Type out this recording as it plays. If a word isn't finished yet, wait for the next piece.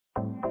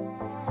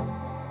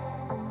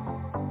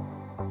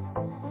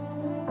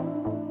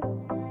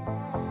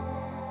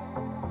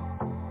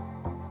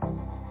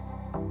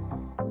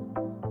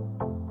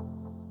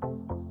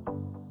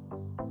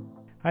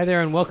Hi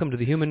there, and welcome to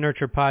the Human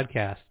Nurture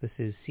Podcast. This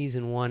is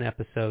Season 1,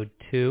 Episode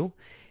 2,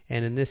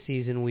 and in this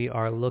season we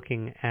are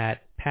looking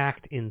at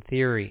PACT in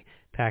theory.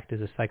 PACT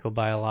is a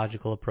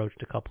psychobiological approach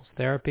to couples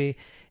therapy,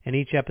 and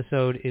each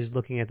episode is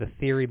looking at the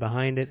theory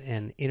behind it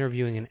and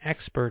interviewing an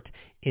expert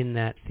in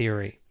that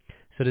theory.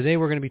 So today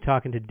we're going to be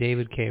talking to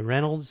David K.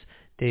 Reynolds.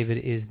 David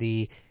is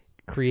the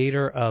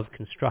creator of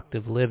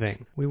Constructive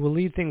Living. We will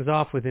lead things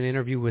off with an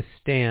interview with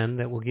Stan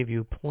that will give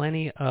you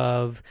plenty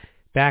of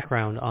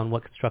background on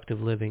what constructive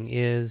living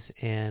is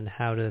and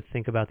how to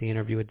think about the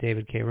interview with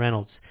David K.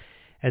 Reynolds.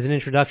 As an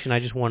introduction, I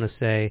just want to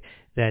say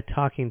that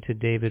talking to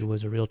David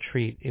was a real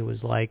treat. It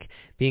was like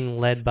being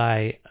led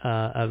by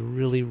a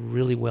really,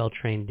 really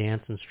well-trained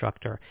dance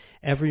instructor.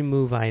 Every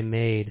move I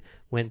made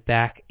went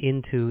back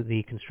into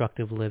the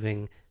constructive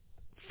living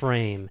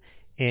frame,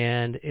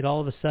 and it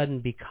all of a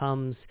sudden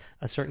becomes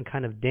a certain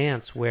kind of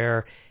dance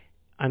where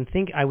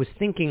I was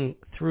thinking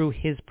through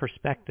his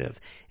perspective,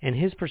 and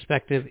his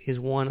perspective is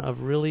one of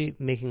really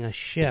making a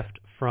shift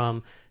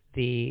from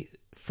the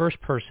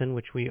first person,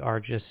 which we are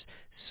just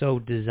so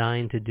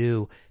designed to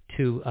do,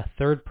 to a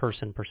third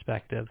person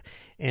perspective.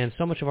 And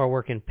so much of our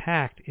work in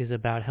PACT is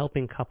about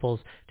helping couples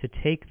to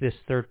take this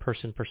third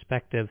person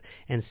perspective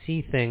and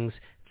see things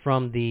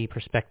from the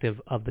perspective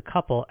of the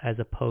couple as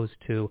opposed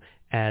to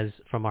as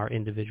from our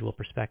individual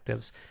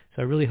perspectives.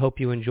 So I really hope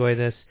you enjoy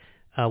this.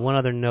 One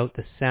other note,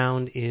 the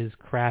sound is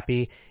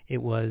crappy.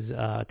 It was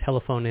a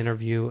telephone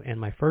interview and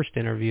my first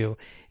interview,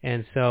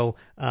 and so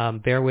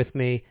bear with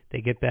me.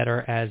 They get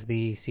better as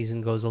the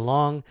season goes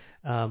along,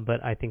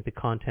 but I think the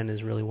content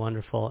is really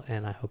wonderful,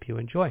 and I hope you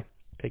enjoy.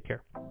 Take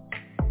care.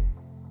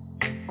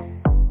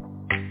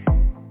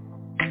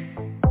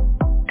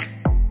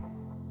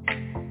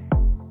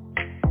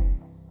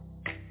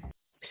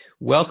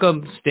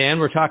 Welcome, Stan.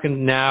 We're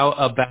talking now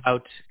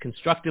about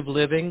constructive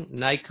living,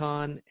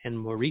 Nikon, and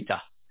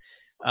Morita.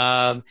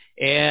 I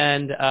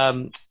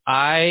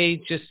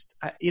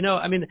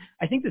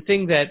think the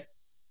thing that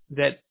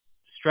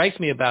strikes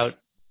me about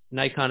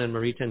Nikon and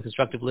Morita and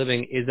constructive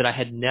living is that I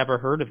had never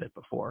heard of it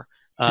before.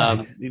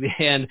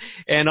 And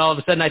all of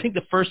a sudden, I think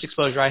the first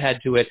exposure I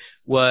had to it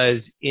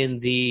was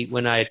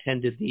when I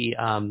attended the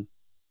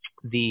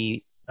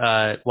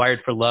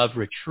Wired for Love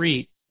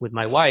retreat with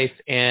my wife,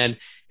 and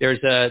there's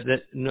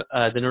the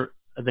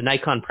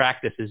Nikon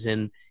practice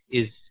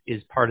is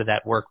part of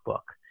that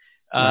workbook.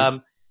 Right.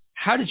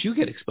 How did you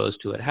get exposed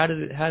to it? How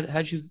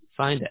did you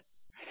find it?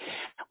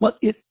 Well,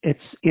 it's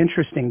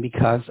interesting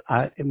because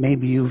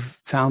maybe you've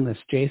found this,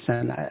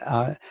 Jason.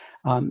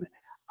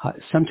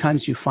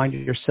 Sometimes you find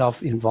yourself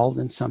involved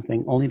in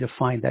something only to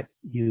find that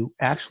you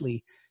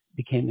actually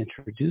became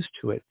introduced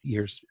to it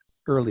years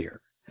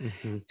earlier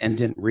and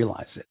didn't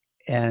realize it.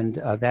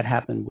 And that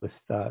happened with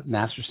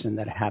Masterson,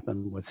 that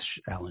happened with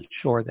Alan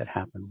Shore, that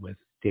happened with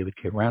David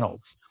K.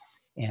 Reynolds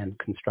and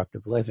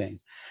Constructive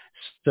Living.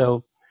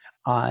 So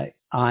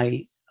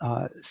I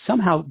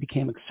somehow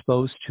became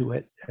exposed to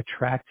it,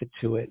 attracted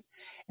to it,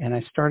 and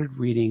I started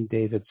reading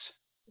David's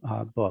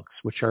books,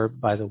 which are,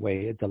 by the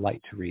way, a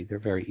delight to read. They're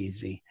very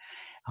easy,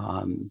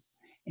 and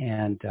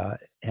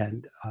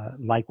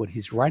like what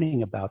he's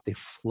writing about, they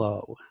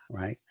flow,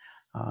 right?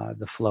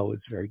 The flow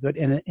is very good,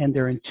 and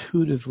they're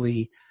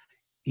intuitively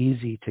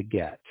easy to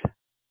get.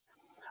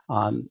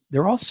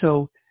 They're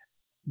also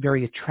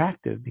very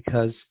attractive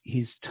because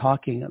he's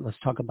talking. Let's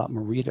talk about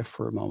Morita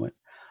for a moment.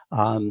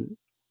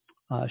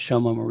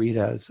 Shoma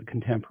Morita is a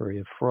contemporary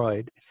of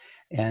Freud,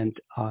 and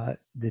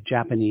the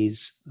Japanese,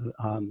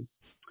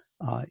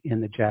 in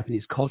the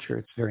Japanese culture,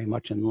 it's very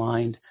much in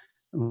line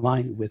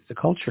with the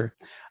culture,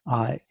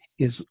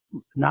 is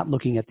not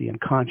looking at the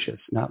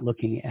unconscious, not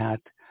looking at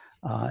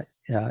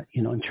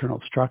internal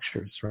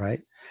structures,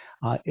 right?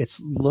 It's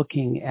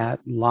looking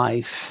at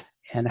life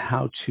and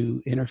how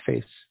to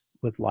interface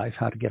with life,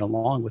 how to get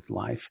along with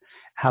life,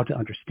 how to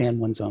understand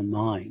one's own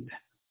mind,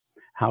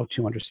 how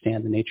to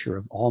understand the nature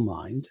of all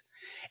mind.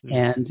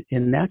 And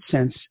in that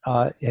sense,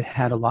 it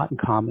had a lot in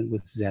common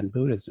with Zen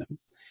Buddhism.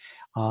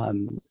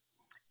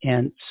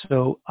 And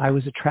so I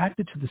was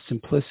attracted to the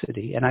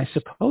simplicity, and I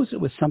suppose it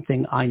was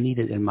something I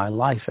needed in my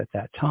life at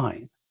that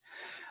time,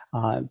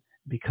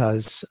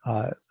 because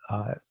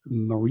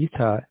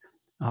Morita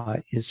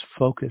is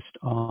focused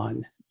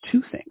on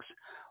two things.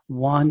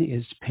 One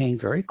is paying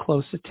very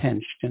close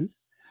attention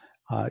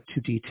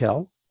to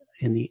detail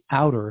in the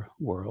outer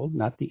world,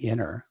 not the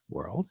inner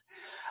world,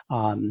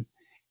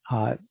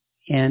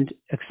 and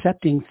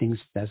accepting things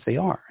as they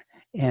are.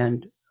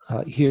 And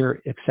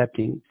here,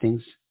 accepting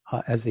things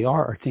as they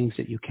are things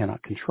that you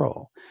cannot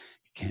control.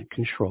 You can't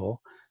control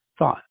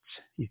thoughts.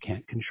 You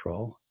can't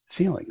control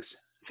feelings.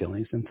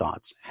 Feelings and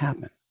thoughts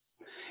happen.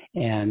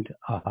 And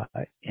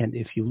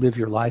if you live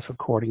your life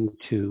according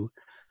to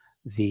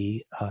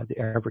the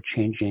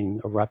ever-changing,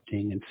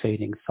 erupting, and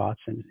fading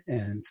thoughts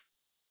and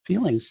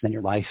feelings, then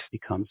your life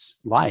becomes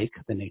like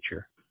the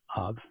nature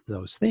of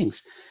those things.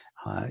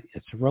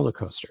 It's a roller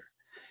coaster.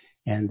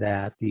 And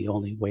that the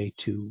only way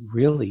to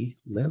really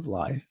live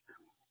life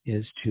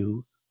is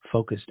to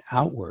focus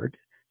outward,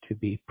 to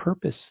be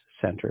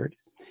purpose-centered,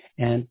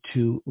 and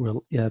to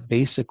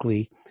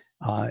basically,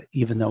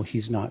 even though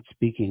he's not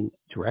speaking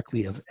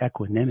directly of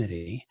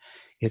equanimity,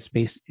 it's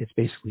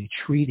basically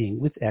treating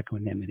with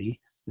equanimity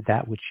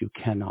that which you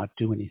cannot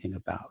do anything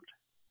about.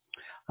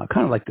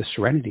 Kind of like the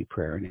Serenity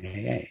Prayer in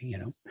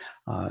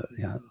AA,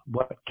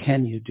 what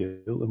can you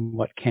do and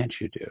what can't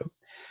you do?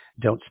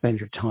 Don't spend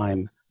your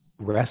time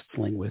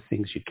wrestling with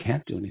things you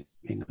can't do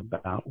anything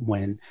about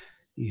when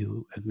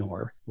you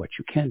ignore what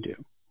you can do.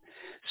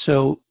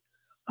 So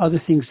other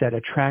things that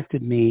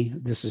attracted me,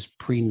 this is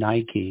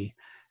pre-Nike,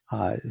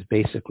 is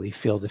basically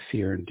feel the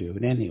fear and do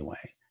it anyway.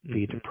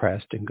 Be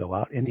depressed and go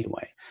out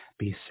anyway.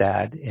 Be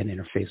sad and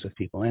interface with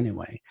people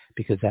anyway,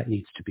 because that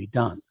needs to be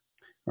done,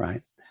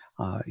 right?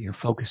 You're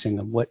focusing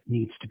on what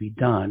needs to be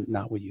done,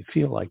 not what you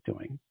feel like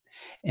doing.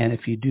 And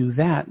if you do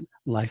that,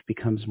 life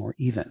becomes more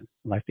even.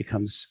 Life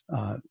becomes,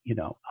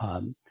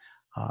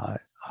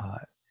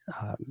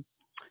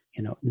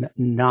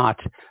 not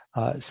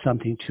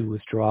something to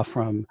withdraw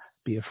from,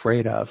 be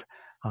afraid of.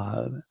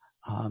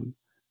 And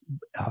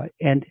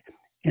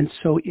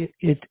so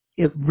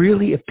it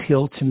really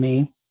appealed to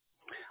me.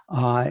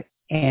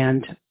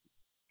 And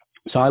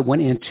so I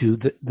went into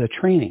the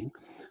training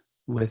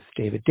with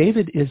David.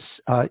 David is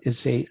a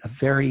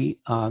very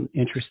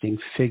interesting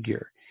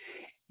figure.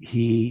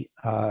 He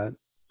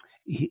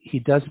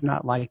does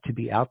not like to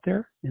be out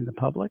there in the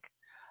public.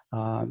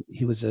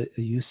 He was a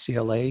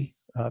UCLA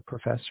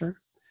professor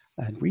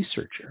and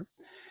researcher,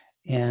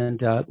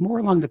 and more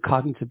along the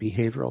cognitive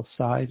behavioral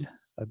side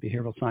of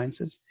behavioral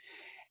sciences.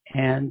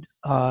 And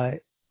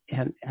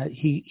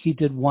he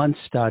did one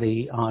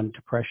study on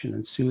depression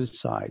and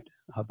suicide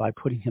by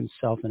putting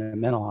himself in a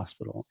mental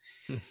hospital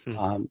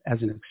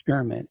as an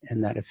experiment,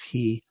 and that if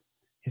he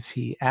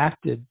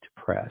acted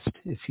depressed,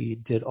 if he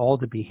did all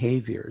the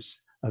behaviors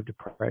of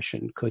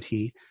depression, could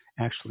he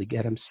actually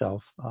get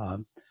himself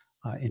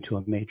into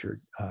a major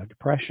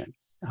depression?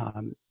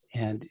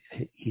 And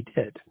he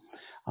did.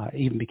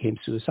 Even became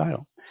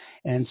suicidal.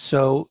 And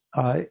so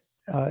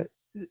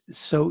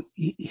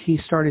he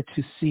started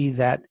to see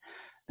that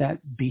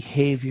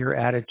behavior,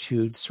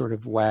 attitude sort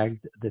of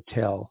wagged the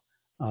tail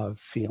of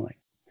feeling.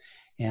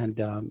 And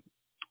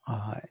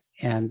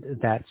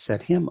that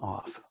set him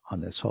off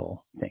on this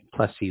whole thing.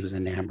 Plus, he was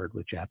enamored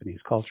with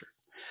Japanese culture.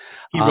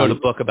 He wrote a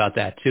book about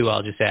that too.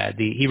 I'll just add,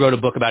 he wrote a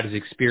book about his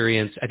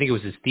experience. I think it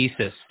was his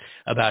thesis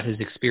about his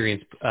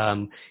experience,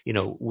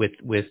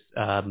 with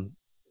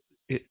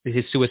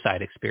his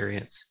suicide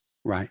experience.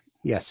 Right.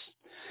 Yes.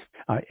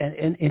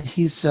 And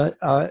he's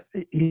a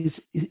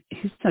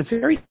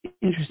very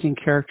interesting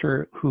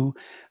character who,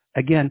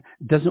 again,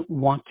 doesn't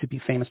want to be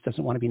famous,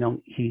 doesn't want to be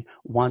known. He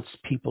wants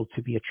people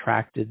to be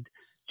attracted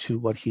to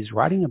what he's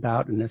writing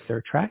about, and if they're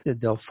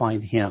attracted, they'll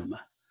find him.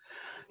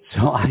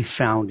 So I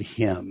found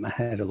him. I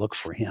had to look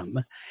for him,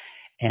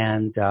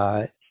 and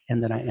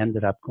then I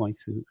ended up going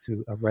through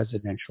a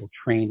residential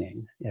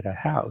training at a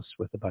house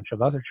with a bunch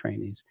of other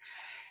trainees,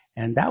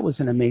 and that was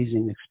an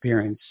amazing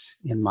experience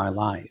in my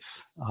life.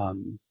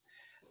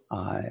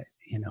 I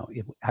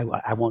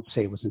won't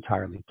say it was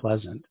entirely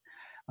pleasant,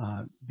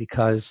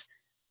 because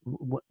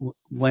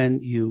when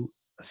you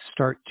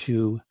start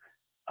to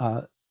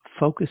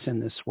focus in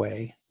this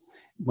way,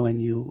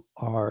 when you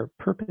are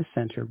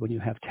purpose-centered, when you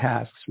have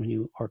tasks, when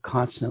you are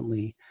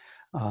constantly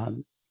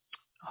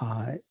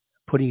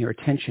putting your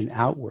attention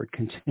outward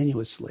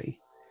continuously,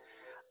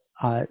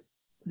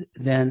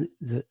 then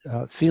the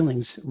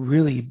feelings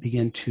really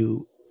begin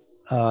to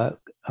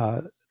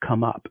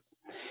come up,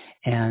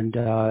 and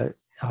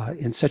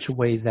in such a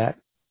way that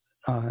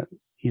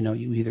you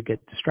either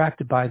get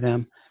distracted by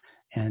them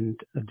and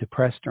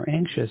depressed or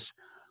anxious,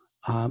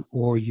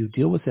 or you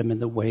deal with them in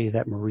the way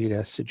that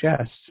Morita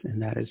suggests,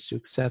 and that is to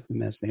accept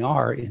them as they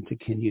are and to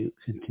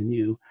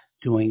continue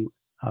doing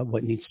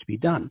what needs to be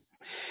done.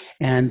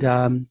 And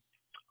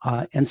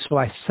so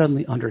I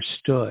suddenly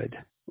understood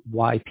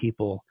why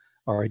people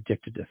are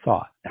addicted to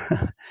thought,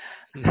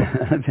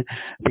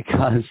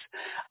 because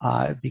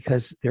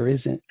there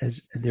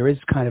is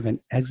kind of an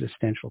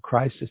existential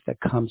crisis that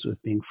comes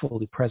with being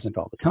fully present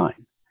all the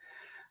time.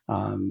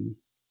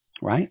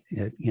 Right?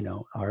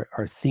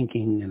 Our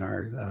thinking and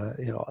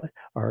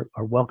our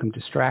welcome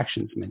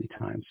distractions many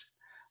times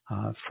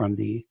from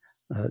the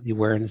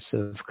awareness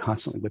of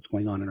constantly what's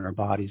going on in our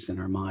bodies and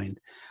our mind,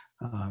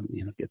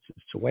 gets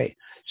us away.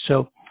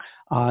 So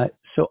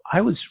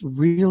I was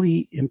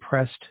really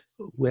impressed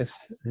with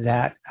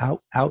that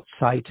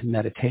outside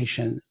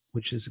meditation,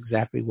 which is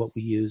exactly what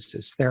we used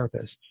as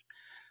therapists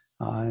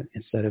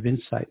instead of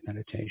insight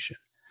meditation.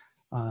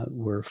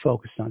 We're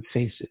focused on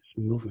faces,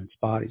 movements,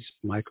 bodies,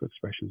 micro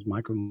expressions,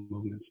 micro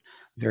movements,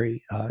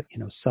 very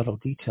subtle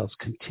details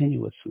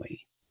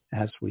continuously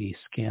as we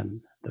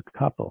scan the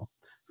couple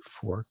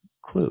for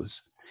clues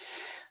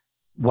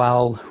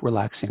while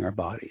relaxing our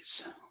bodies,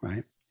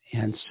 right?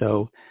 And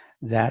so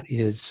that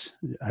is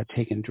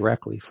taken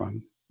directly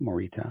from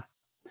Morita.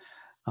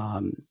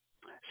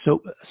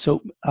 So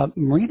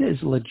Morita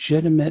is a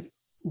legitimate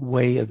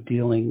way of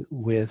dealing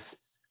with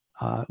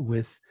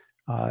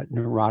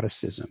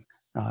neuroticism.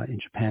 In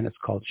Japan, it's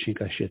called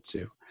Shinkai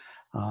Shitsu.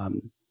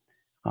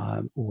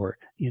 or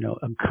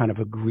a kind of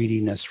a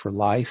greediness for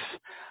life,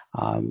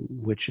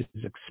 which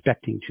is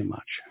expecting too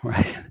much,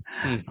 right?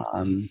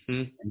 And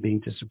being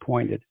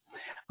disappointed.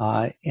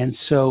 And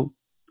so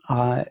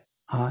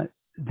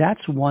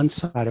that's one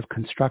side of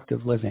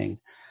constructive living.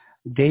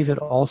 David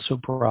also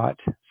brought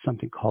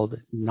something called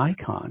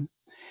Nikon,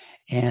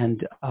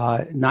 and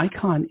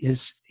Nikon is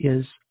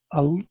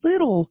a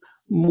little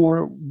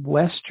more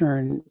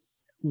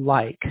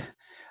Western-like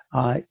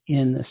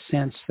in the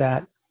sense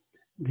that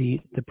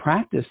the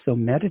practice, though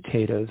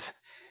meditative,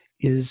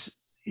 is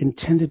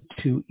intended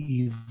to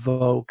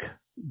evoke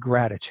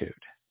gratitude.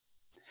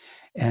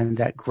 And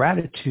that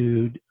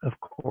gratitude, of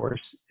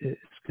course, is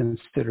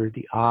considered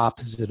the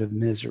opposite of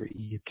misery.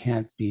 You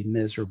can't be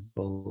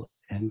miserable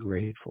and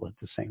grateful at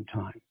the same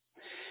time.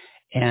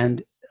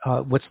 And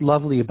what's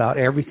lovely about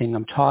everything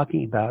I'm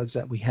talking about is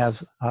that we have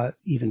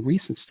even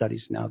recent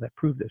studies now that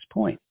prove this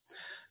point.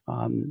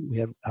 We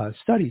have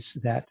studies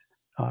that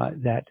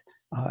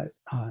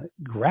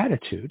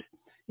gratitude,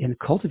 in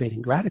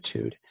cultivating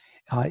gratitude,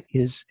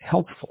 is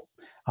helpful,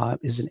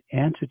 is an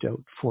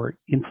antidote for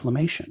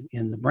inflammation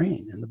in the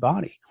brain and the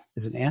body,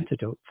 is an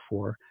antidote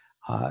for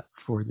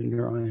the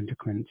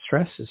neuroendocrine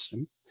stress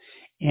system,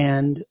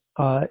 and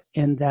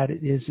that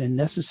it is a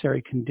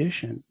necessary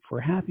condition for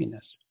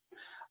happiness.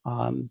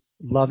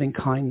 Loving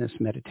kindness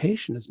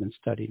meditation has been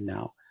studied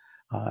now,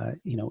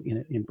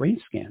 in brain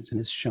scans, and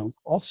is shown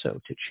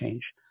also to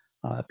change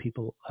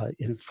people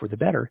for the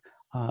better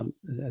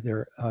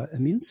their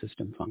immune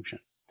system function,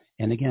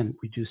 and again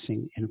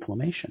reducing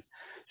inflammation.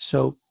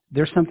 So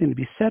there's something to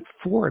be said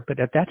for it, but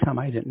at that time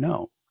I didn't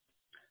know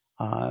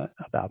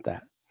about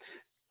that.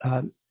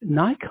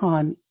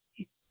 Nikon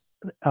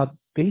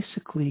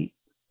basically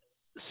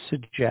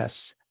suggests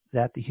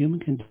that the human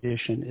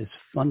condition is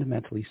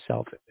fundamentally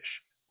selfish,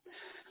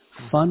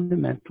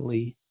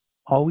 fundamentally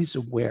always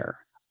aware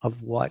of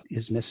what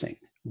is missing,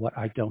 what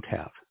I don't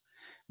have,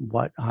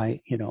 what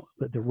the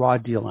raw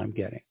deal I'm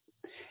getting,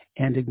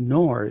 and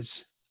ignores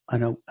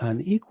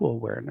an equal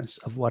awareness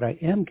of what I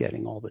am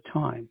getting all the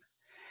time.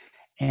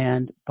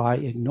 And by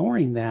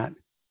ignoring that,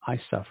 I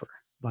suffer.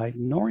 By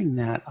ignoring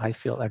that, I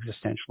feel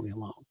existentially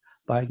alone.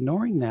 By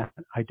ignoring that,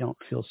 I don't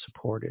feel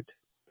supported.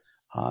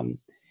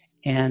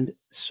 And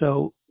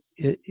so,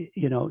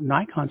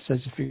 Nikon says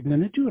if you're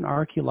going to do an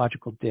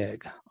archaeological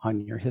dig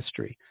on your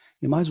history,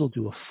 you might as well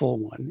do a full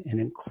one and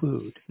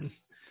include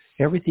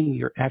everything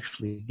you're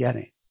actually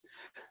getting.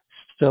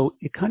 So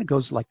it kind of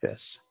goes like this.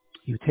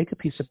 You take a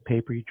piece of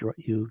paper,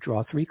 you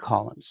draw 3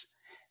 columns.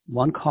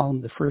 One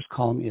column, the first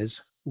column is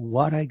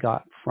what I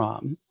got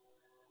from,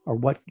 or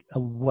what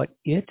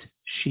it,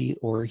 she,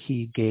 or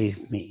he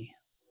gave me,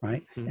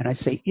 right? Mm-hmm. And I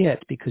say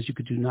it because you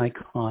could do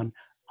Nikon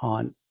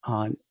on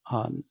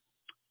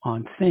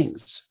things,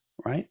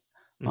 right?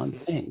 Mm-hmm. On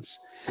things.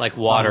 Like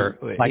water.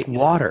 Like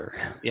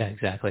water. Yeah,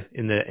 exactly.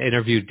 In the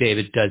interview,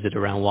 David does it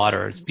around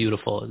water. It's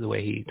beautiful the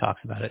way he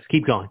talks about it.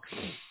 Keep going.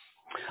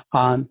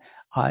 And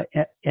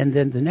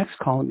then the next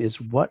column is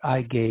what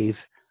I gave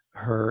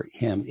her,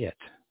 him, it,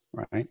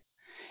 right?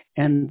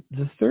 And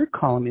the third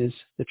column is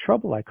the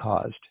trouble I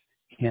caused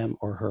him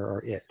or her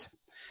or it.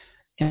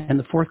 And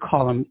the fourth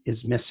column is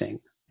missing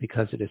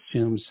because it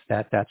assumes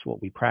that that's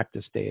what we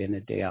practice day in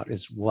and day out,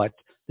 is what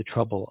the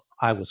trouble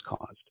I was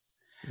caused.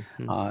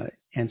 Mm-hmm.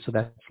 And so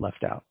that's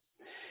left out.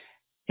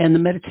 And the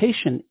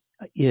meditation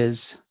is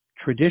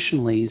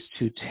traditionally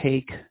to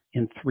take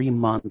in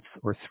 3-month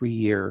or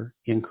 3-year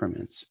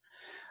increments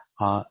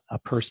a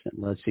person.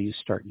 Let's say you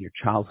start in your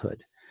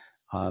childhood.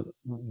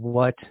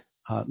 What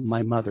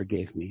my mother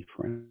gave me,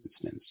 for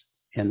instance,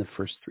 in the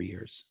first 3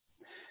 years.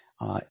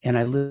 And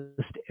I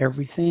list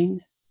everything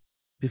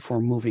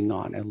before moving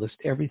on. I list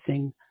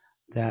everything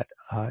that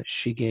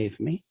she gave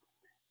me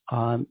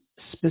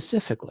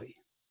specifically.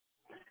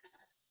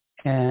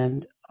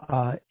 And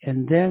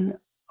then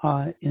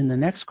in the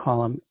next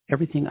column,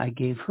 everything I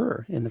gave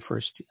her in the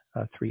first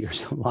 3 years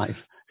of life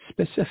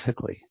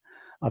specifically,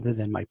 other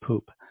than my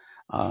poop.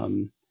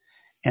 And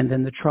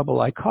then the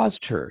trouble I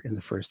caused her in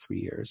the first 3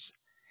 years.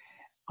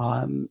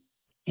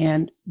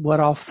 And what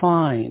I'll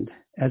find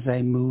as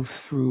I move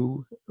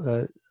through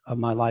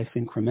my life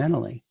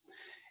incrementally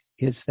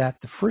is that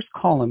the first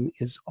column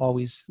is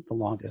always the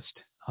longest,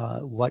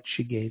 what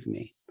she gave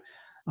me.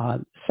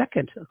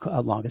 Second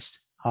longest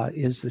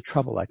is the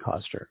trouble I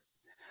caused her.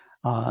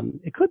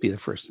 It could be the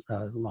first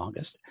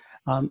longest,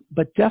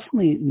 but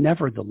definitely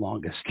never the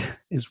longest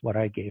is what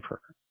I gave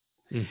her.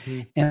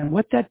 Mm-hmm. And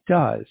what that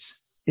does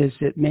is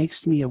it makes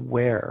me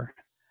aware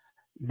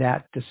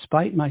that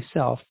despite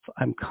myself,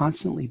 I'm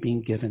constantly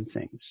being given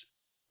things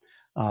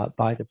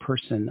by the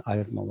person I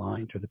have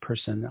maligned or the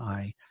person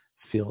I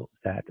feel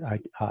that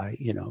I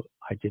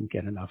didn't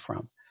get enough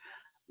from.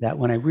 That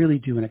when I really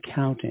do an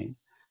accounting,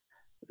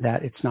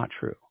 that it's not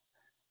true.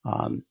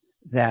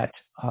 That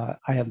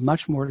I have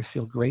much more to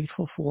feel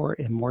grateful for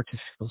and more to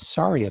feel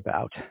sorry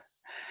about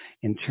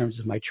in terms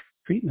of my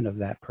treatment of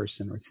that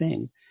person or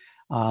thing,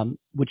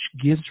 which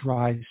gives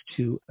rise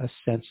to a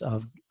sense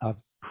of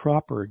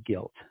proper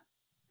guilt.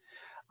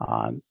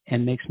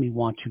 and makes me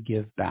want to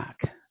give back,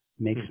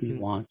 makes me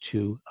want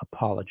to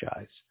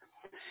apologize.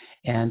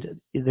 And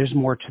there's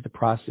more to the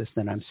process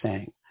than I'm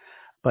saying.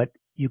 But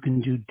you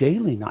can do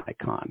daily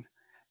Nikon.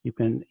 You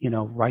can,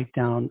 write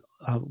down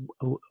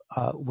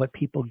what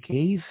people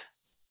gave.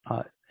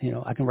 I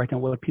can write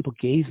down what people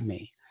gave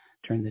me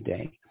during the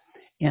day.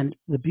 And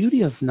the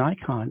beauty of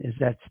Nikon is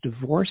that it's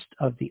divorced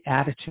of the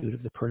attitude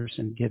of the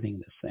person giving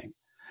this thing.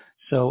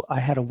 So I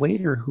had a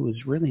waiter who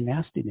was really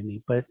nasty to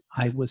me, but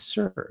I was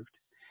served.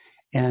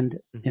 And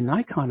in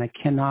Nikon, I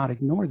cannot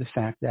ignore the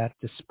fact that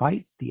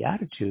despite the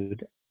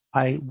attitude,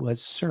 I was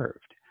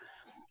served.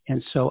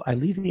 And so I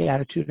leave the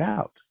attitude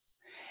out.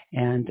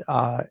 And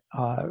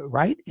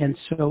right, and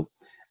so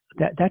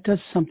that does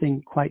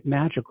something quite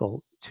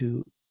magical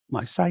to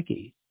my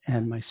psyche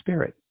and my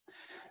spirit.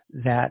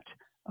 That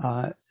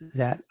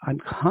I'm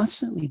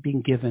constantly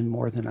being given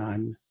more than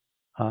I'm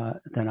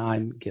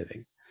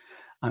giving.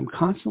 I'm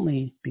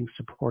constantly being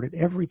supported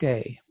every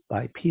day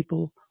by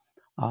people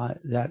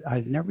that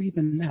I've never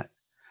even met.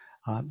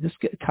 This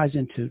ties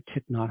into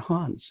Thich Nhat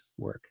Hanh's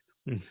work.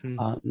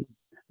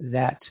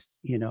 That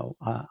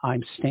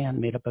I'm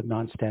Stan made up of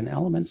non-Stan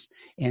elements,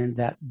 and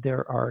that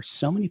there are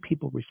so many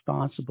people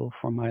responsible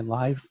for my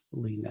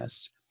liveliness,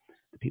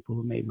 the people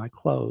who made my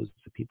clothes,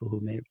 the people who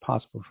made it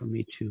possible for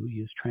me to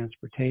use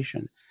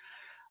transportation,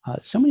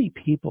 so many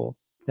people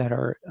that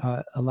are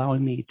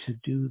allowing me to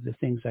do the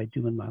things I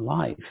do in my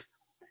life,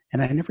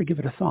 and I never give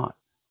it a thought,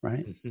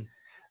 right?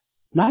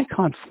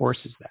 Nikon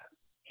forces that,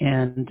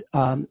 and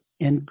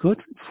good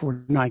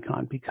for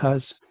Nikon,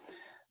 because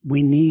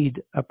we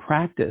need a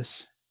practice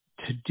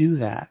to do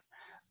that.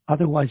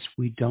 Otherwise,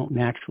 we don't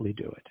naturally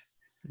do it.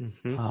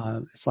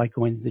 It's like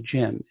going to the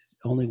gym.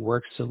 It only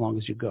works so long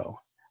as you go,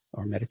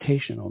 or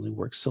meditation only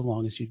works so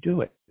long as you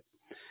do it.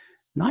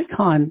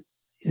 Nikon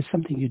is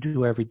something you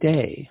do every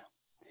day,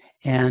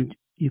 and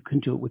you can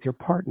do it with your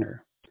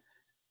partner.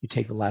 You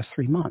take the last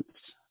 3 months.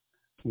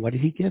 What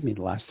did he give me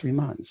the last 3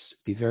 months?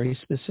 Be very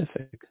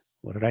specific.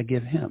 What did I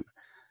give him?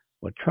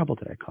 What trouble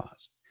did I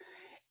cause?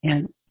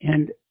 And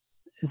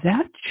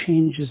that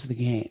changes the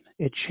game.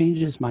 It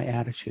changes my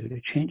attitude.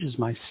 It changes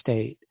my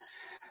state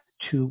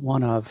to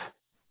one of,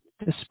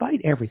 despite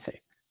everything,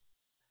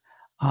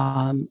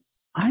 I'm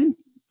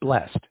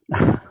blessed.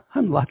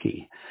 I'm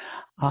lucky,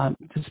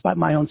 despite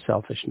my own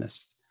selfishness.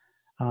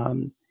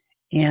 And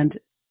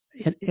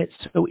it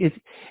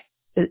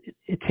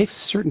takes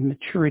a certain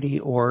maturity,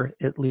 or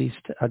at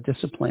least a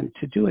discipline,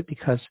 to do it,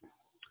 because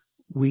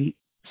we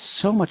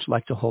so much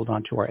like to hold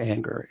on to our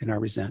anger and our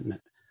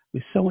resentment.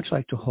 We so much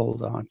like to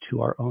hold on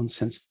to our own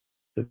sense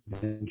of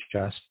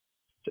injustice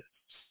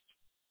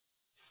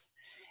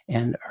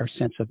and our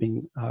sense of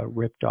being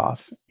ripped off.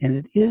 And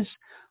it is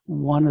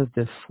one of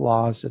the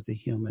flaws of the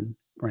human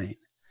brain.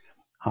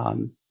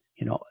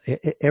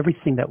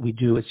 Everything that we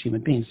do as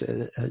human beings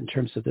in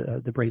terms of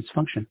the brain's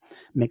function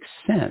makes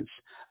sense,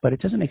 but it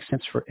doesn't make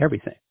sense for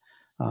everything.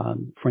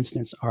 For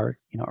instance, our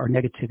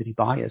negativity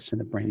bias in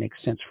the brain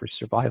makes sense for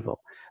survival,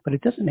 but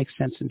it doesn't make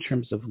sense in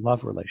terms of love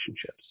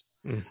relationships.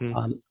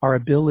 Our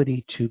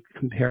ability to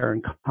compare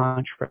and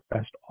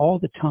contrast all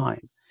the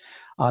time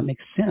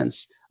makes sense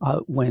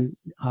when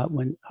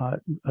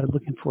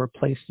looking for a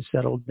place to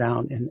settle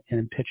down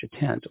and pitch a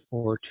tent,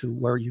 or to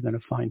where you're going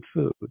to find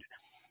food,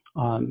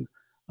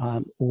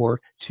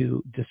 or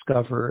to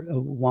discover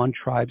one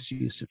tribe's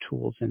use of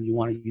tools, and you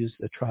want to use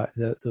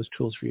those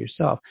tools for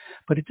yourself.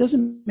 But it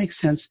doesn't make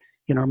sense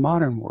in our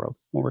modern world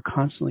when we're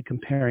constantly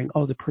comparing.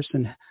 Oh,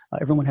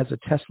 everyone has a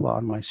Tesla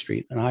on my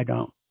street and I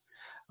don't.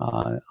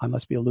 I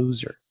must be a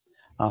loser,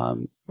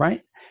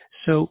 right?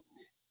 So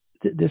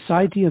this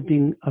idea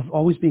of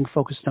always being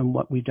focused on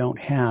what we don't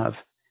have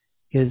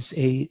is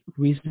a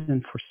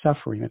reason for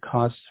suffering, a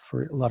cause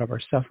for a lot of our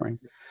suffering.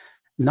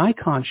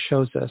 Nikon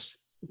shows us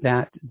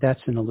that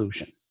that's an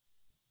illusion,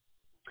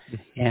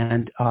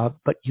 and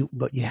but you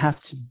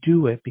have to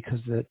do it, because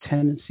the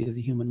tendency of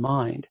the human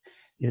mind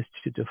is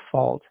to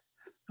default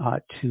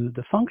to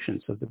the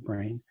functions of the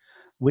brain,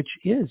 which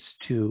is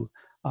to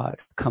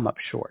come up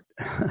short,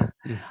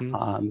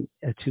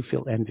 to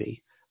feel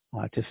envy,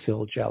 to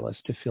feel jealous,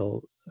 to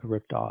feel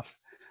ripped off.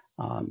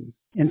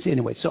 And so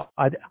anyway, so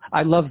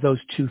I love those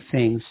two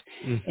things,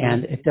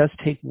 and it does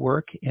take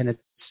work, and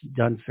it's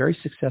done very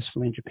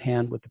successfully in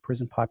Japan with the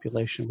prison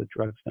population with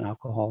drugs and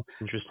alcohol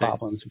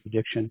problems and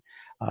addiction.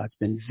 It's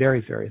been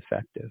very, very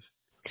effective.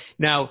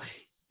 Now,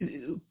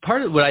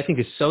 part of what I think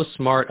is so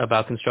smart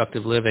about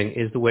constructive living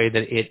is the way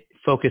that it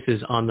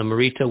focuses on the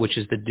Morita, which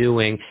is the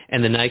doing,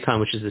 and the Nikon,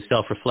 which is the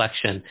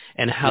self-reflection,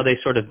 and how they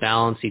sort of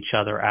balance each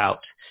other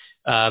out.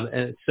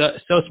 And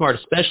it's so smart,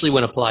 especially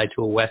when applied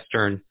to a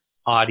Western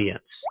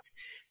audience.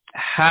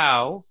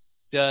 How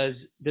does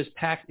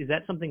PACT, is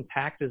that something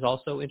PACT is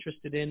also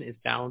interested in, is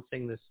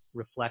balancing this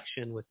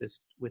reflection with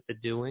the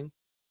doing?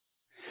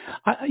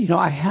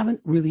 I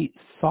haven't really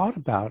thought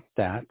about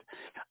that,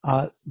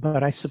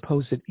 but I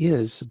suppose it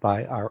is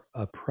by our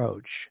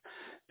approach,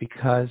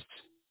 because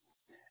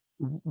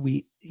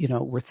we're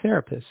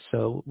therapists,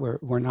 so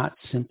we're not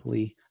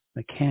simply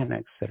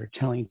mechanics that are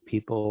telling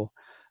people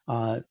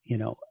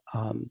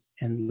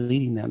and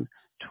leading them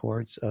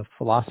towards a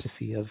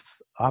philosophy of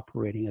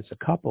operating as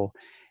a couple,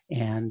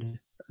 and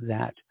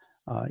that,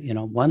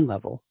 one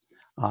level,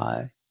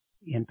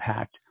 in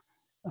PACT,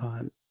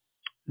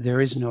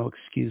 there is no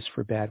excuse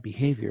for bad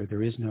behavior.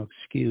 There is no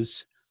excuse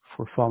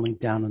for falling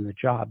down on the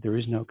job. There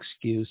is no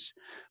excuse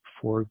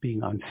for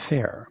being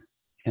unfair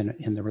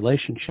in the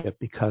relationship,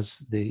 because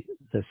the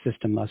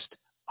system must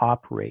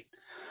operate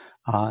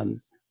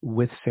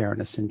with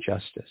fairness and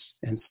justice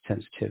and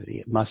sensitivity.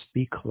 It must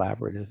be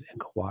collaborative and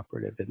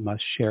cooperative. It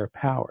must share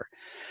power.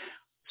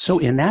 So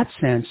in that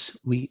sense,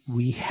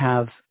 we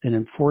have an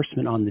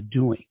enforcement on the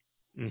doing.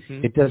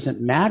 Mm-hmm. It doesn't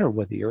matter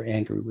whether you're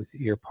angry with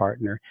your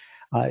partner.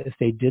 If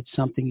they did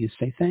something, you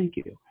say thank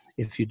you.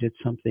 If you did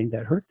something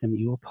that hurt them,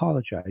 you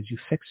apologize, you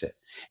fix it.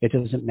 It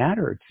doesn't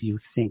matter if you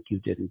think you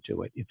didn't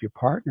do it. If your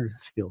partner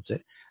feels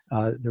it,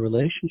 the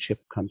relationship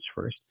comes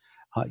first.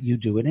 You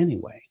do it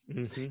anyway.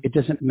 Mm-hmm. It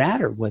doesn't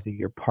matter whether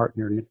your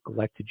partner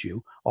neglected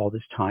you all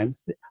this time.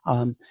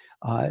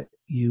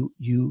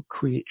 You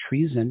create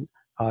treason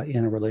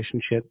in a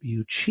relationship.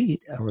 You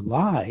cheat or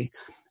lie,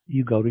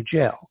 you go to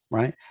jail,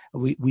 right?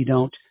 We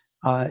don't,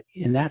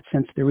 in that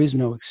sense, there is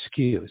no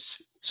excuse.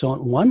 So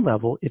on one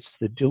level, it's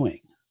the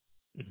doing.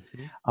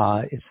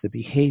 Mm-hmm. It's the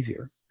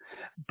behavior.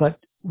 But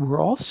we're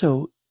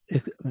also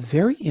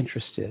very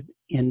interested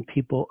in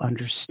people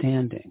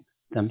understanding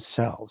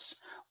themselves,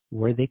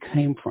 where they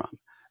came from,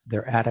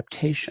 their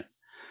adaptation,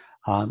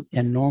 and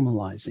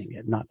normalizing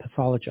it, not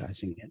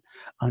pathologizing it,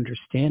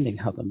 understanding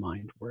how the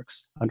mind works,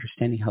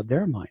 understanding how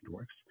their mind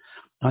works,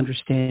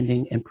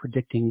 understanding and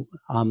predicting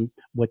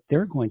what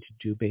they're going to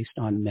do based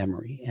on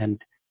memory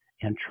and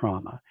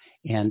trauma,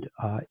 and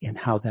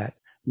how that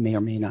may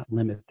or may not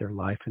limit their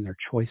life and their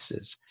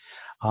choices.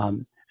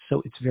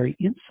 So it's very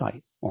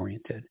insight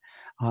oriented.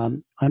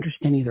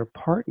 Understanding their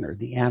partner,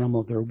 the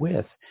animal they're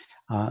with,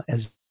 as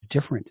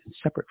different and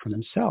separate from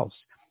themselves,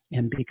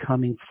 and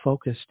becoming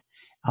focused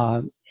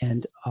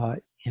and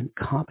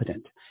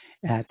competent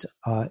at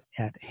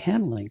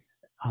handling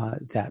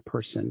that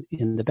person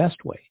in the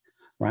best way,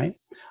 right?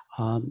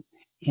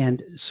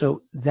 And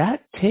so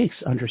that takes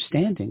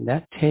understanding.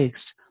 That takes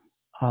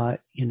a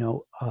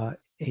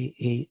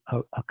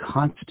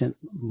constant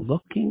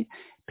looking,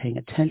 paying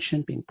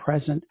attention, being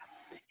present,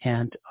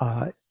 and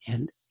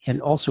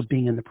also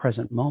being in the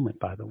present moment,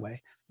 by the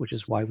way, which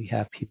is why we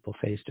have people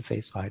face to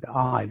face, eye to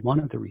eye. One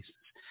of the reasons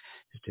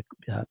is to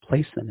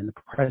place them in the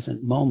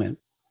present moment,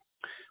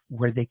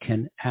 where they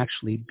can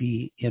actually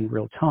be in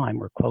real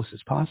time or close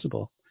as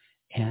possible.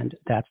 And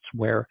that's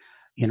where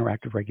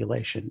interactive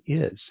regulation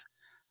is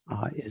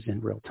in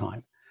real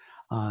time.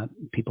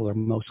 People are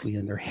mostly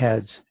in their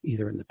heads,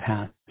 either in the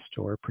past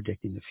or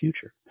predicting the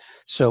future.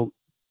 So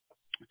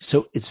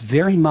it's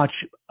very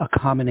much a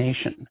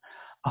combination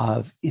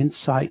of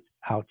insight,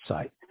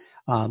 outsight,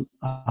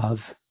 of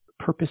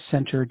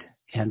purpose-centered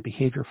and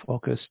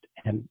behavior-focused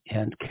and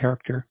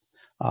character,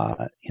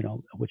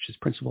 which is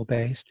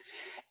principle-based,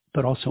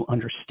 but also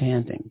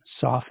understanding,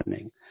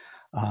 softening,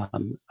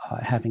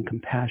 having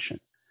compassion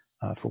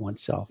for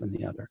oneself and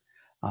the other,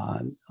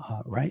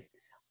 right?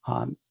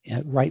 And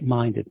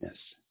right-mindedness.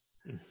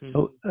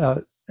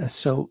 Mm-hmm.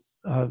 So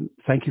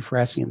thank you for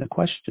asking the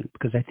question,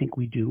 because I think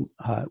we do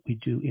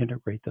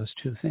integrate those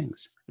two things.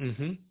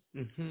 Mm-hmm.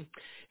 Mm-hmm.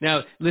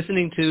 Now,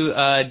 listening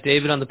to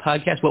David on the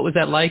podcast, what was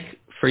that like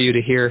for you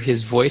to hear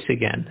his voice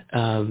again?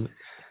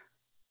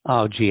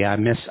 Oh, gee, I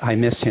miss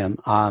him.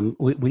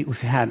 We've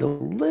had a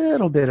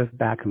little bit of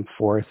back and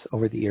forth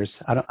over the years.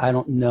 I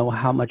don't know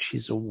how much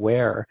he's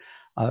aware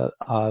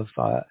of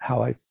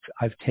how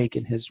I've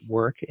taken his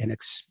work and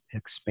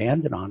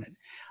expanded on it.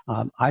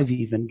 I've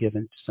even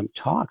given some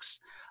talks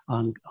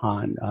on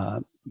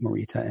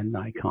Morita and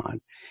Nikon,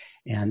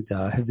 and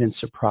have been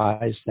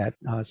surprised that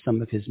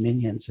some of his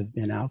minions have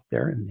been out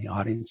there in the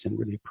audience and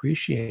really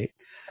appreciate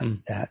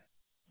that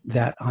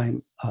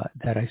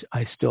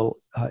I still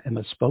am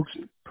a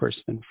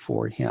spokesperson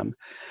for him.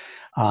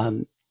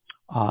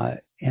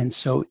 And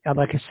so,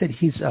 like I said,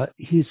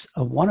 he's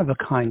a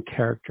one-of-a-kind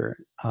character.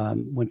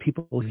 When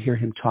people hear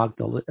him talk,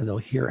 they'll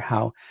hear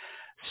how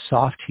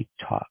soft he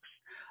talks,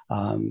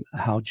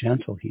 how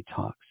gentle he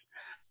talks,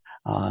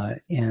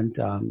 and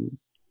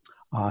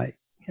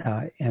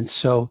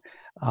so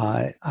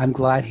I'm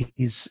glad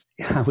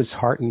I was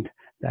heartened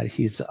that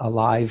he's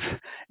alive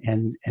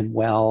and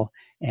well,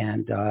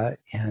 and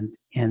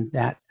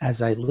that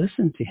as I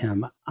listened to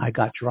him, I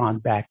got drawn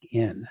back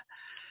in.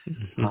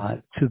 Mm-hmm.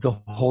 To the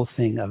whole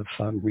thing of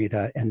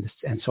Rita, and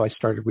so I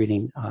started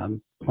reading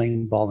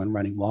Playing Ball and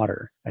Running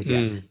Water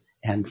again,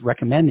 and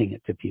recommending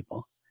it to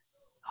people,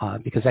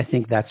 because I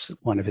think that's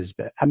one of his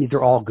best. I mean,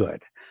 they're all good,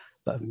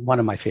 but one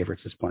of my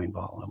favorites is Playing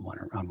Ball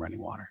and Running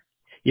Water.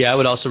 Yeah, I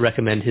would also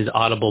recommend his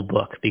Audible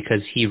book,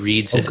 because he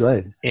reads it. Oh,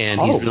 good. And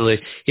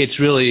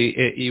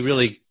you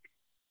really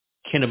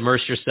can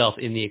immerse yourself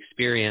in the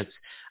experience.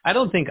 I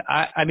don't think,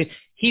 I mean,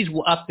 he's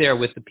up there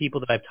with the people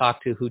that I've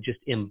talked to who just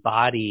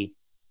embody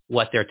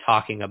what they're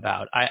talking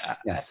about.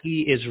 Yes.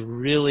 He is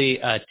really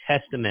a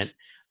testament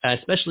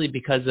especially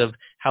because of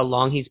how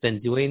long he's been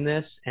doing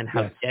this and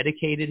how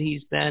dedicated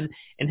he's been.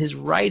 And his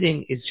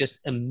writing is just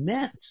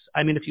immense.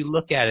 I mean, if you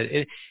look at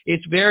it,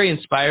 it's very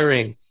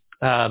inspiring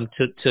to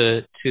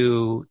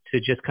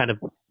just kind of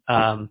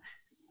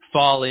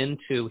fall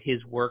into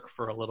his work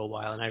for a little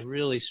while. And I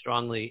really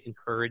strongly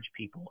encourage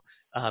people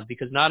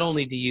because not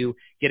only do you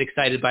get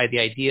excited by the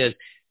ideas,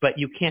 but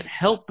you can't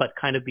help but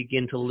kind of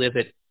begin to live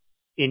it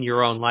in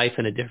your own life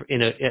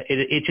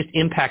it just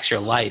impacts your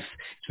life.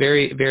 It's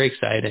very, very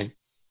exciting.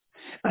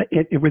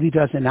 It really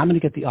does. And I'm going to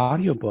get the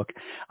audiobook.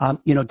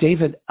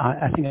 David,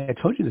 I think I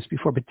told you this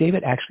before, but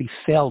David actually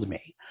failed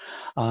me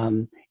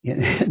in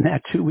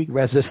that 2-week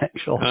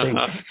residential thing.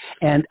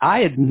 And I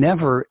had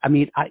never,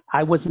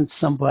 I wasn't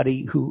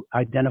somebody who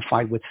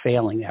identified with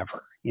failing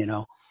ever,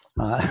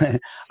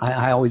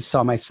 I always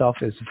saw myself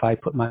as if I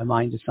put my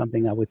mind to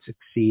something, I would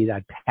succeed,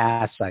 I'd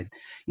pass, I'd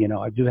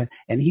do it.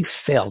 And he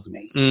failed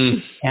me.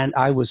 And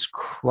I was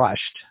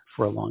crushed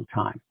for a long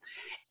time.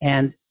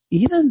 And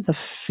even the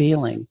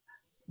failing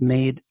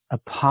made a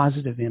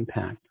positive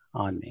impact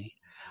on me.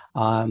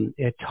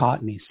 It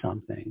taught me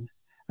something.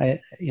 I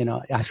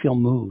feel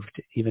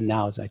moved even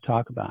now as I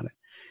talk about it.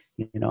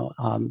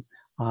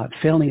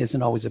 Failing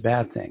isn't always a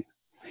bad thing.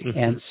 Mm-hmm.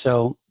 And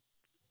so,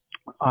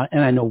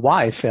 and I know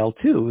why I failed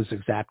too. It was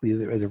exactly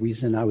the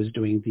reason I was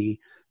doing the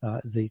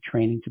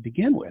training to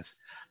begin with.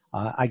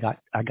 I got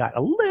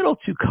a little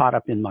too caught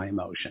up in my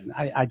emotion.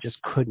 I just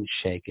couldn't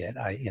shake it.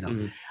 It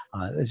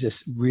was just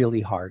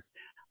really hard.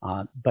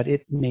 But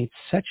it made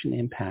such an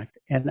impact.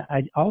 And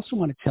I also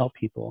want to tell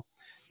people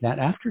that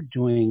after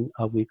doing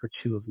a week or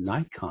two of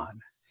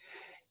Nikon,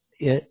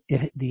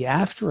 the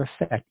after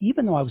effect,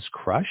 even though I was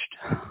crushed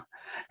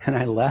and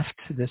I left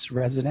this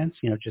residence,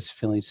 just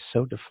feeling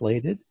so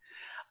deflated,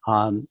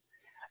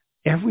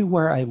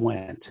 everywhere I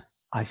went,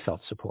 I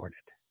felt supported.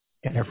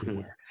 Everywhere.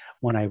 Mm-hmm.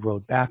 When I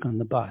rode back on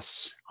the bus,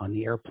 on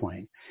the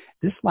airplane,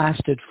 this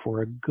lasted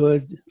for a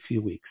good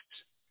few weeks.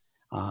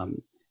 The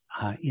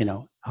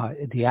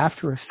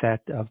after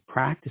effect of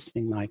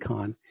practicing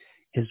Nikon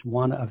is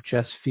one of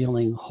just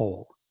feeling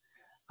whole,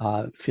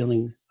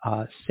 feeling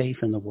safe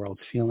in the world,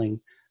 feeling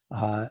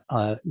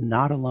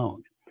not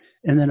alone.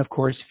 And then, of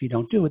course, if you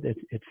don't do it,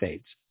 it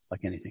fades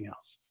like anything else.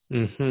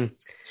 Mm-hmm.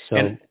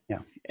 So,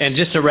 And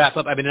just to wrap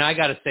up, I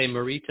got to say,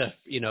 Marita,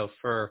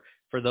 for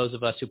those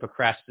of us who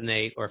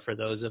procrastinate, or for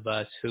those of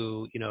us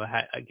who,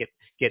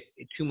 get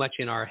too much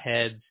in our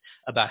heads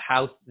about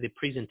how the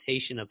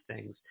presentation of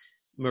things,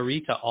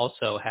 Marita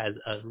also has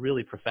a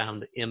really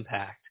profound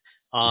impact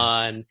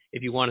on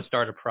if you want to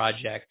start a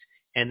project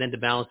and then to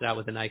balance it out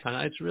with an Nikon.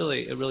 It's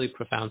really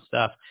profound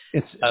stuff.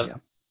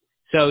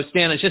 So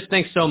Stan, just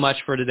thanks so much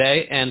for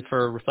today and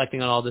for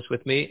reflecting on all this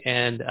with me.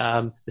 And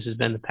this has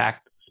been the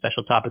PACT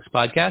Special Topics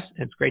Podcast.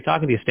 It's great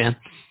talking to you, Stan.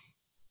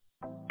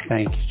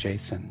 Thanks,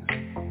 Jason.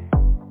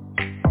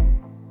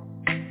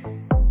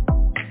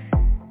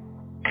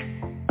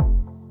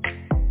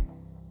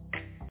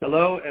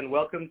 Hello and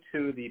welcome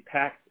to the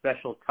PACT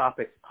Special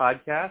Topics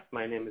Podcast.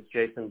 My name is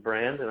Jason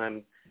Brand and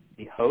I'm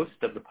the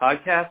host of the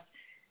podcast.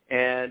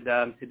 And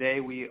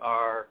today we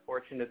are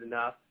fortunate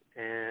enough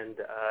and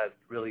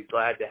really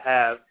glad to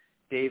have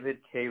David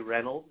K.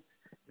 Reynolds,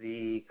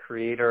 the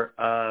creator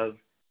of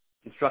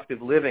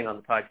Constructive Living, on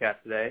the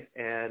podcast today.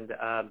 And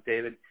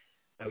David,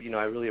 I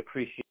really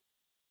appreciate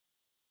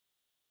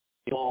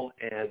you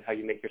and how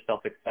you make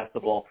yourself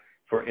accessible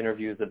for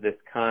interviews of this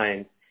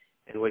kind.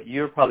 And what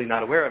you're probably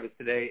not aware of is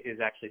this is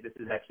actually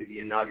the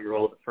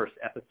inaugural, the first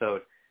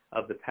episode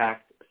of the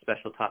PACT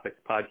Special Topics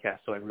Podcast.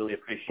 So I really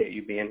appreciate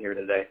you being here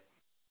today.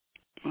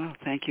 Well,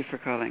 thank you for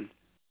calling.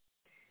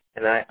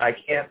 And I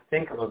can't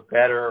think of a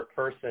better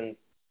person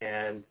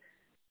and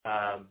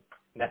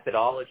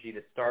methodology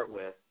to start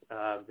with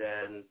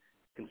than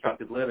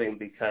Constructive Living,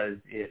 because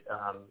it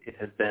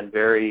has been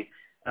very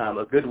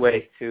a good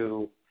way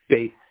to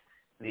face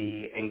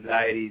the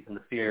anxieties and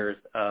the fears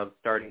of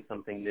starting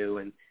something new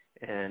and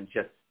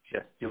just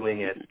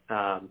doing it.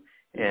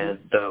 And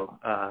so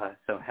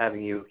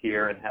having you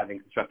here and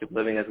having Constructive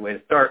Living as a way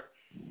to start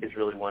is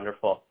really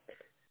wonderful.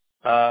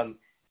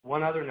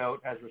 One other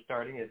note as we're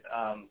starting is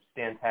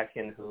Stan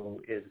Tatkin,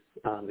 who is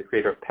the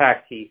creator of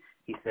PACT. He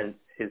sent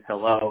his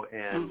hello,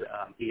 and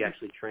he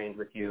actually trained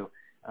with you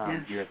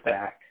years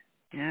back.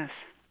 Yes.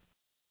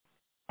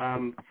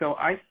 So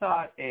I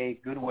thought a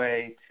good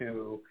way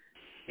to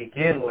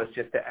begin was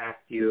just to ask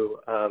you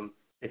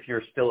if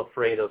you're still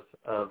afraid of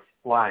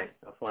flying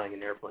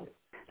an airplane.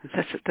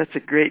 That's a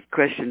great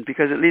question,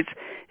 because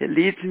it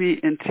leads me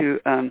into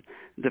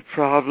the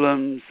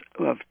problems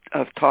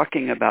of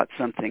talking about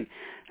something.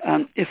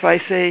 If I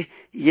say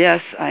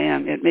yes, I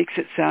am, it makes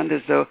it sound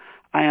as though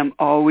I am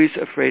always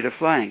afraid of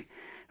flying.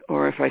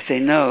 Or if I say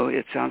no,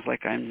 it sounds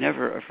like I'm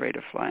never afraid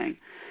of flying.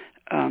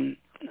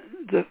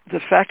 The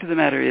fact of the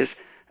matter is,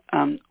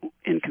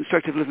 in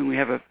Constructive Living, we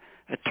have a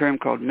term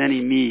called many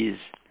me's,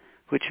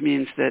 which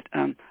means that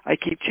I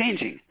keep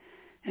changing.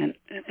 And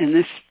in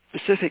this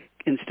specific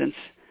instance,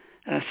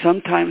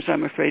 sometimes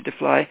I'm afraid to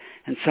fly,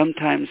 and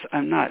sometimes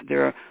I'm not.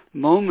 There are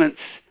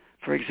moments,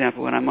 for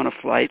example, when I'm on a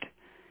flight,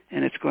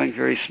 and it's going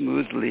very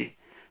smoothly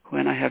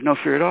when I have no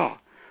fear at all.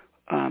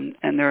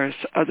 And there are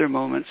other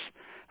moments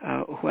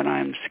when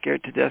I'm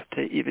scared to death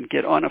to even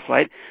get on a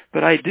flight,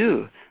 but I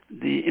do.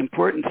 The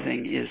important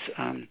thing is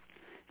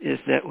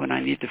that when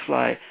I need to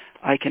fly,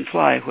 I can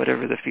fly,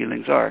 whatever the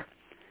feelings are.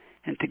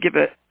 And to give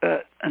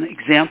an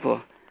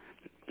example,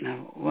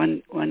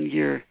 one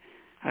year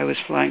I was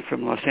flying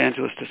from Los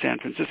Angeles to San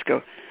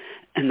Francisco,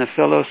 and the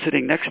fellow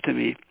sitting next to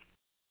me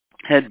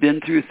had been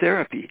through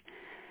therapy,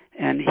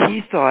 and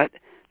he thought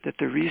that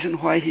the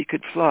reason why he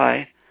could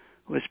fly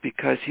was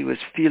because he was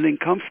feeling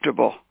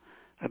comfortable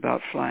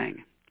about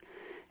flying.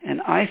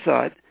 And I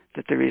thought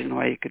that the reason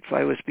why he could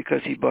fly was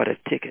because he bought a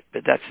ticket,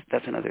 but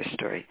that's another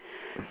story.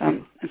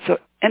 And so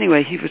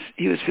anyway,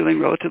 he was feeling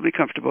relatively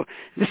comfortable.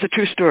 This is a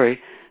true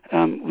story.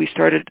 We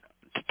started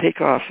to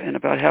take off, and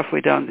about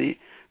halfway down the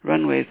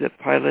runway, the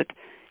pilot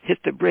hit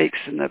the brakes,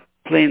 and the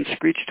plane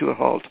screeched to a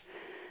halt,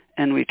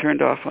 and we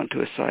turned off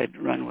onto a side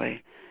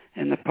runway.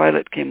 And the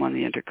pilot came on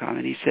the intercom,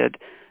 and he said,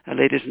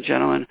 "Ladies and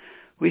gentlemen,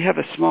 we have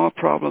a small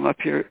problem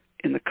up here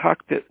in the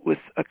cockpit with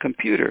a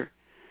computer,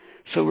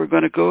 so we're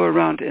going to go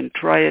around and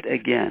try it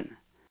again."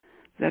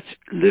 That's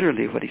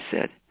literally what he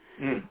said.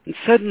 And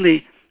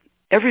suddenly,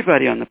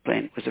 everybody on the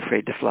plane was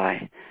afraid to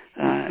fly.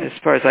 As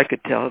far as I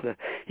could tell,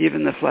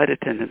 even the flight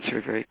attendants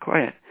were very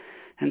quiet.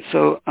 And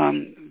so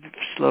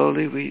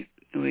slowly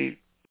we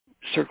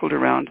circled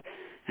around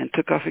and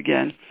took off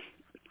again.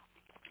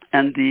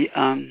 And the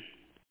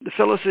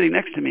fellow sitting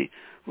next to me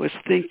was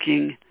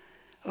thinking,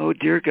 "Oh,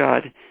 dear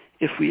God,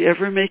 if we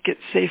ever make it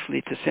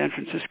safely to San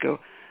Francisco,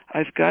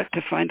 I've got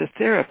to find a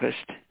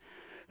therapist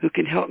who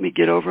can help me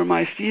get over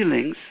my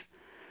feelings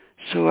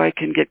so I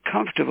can get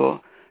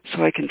comfortable,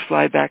 so I can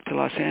fly back to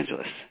Los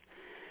Angeles."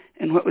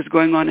 And what was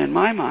going on in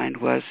my mind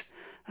was,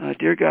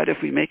 "Dear God,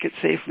 if we make it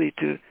safely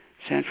to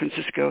San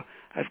Francisco,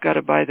 I've got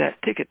to buy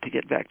that ticket to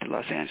get back to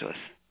Los Angeles."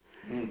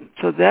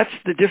 So that's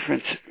the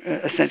difference,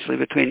 essentially,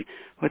 between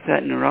what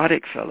that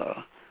neurotic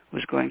fellow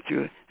was going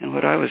through and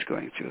what I was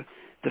going through.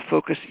 The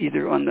focus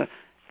either on the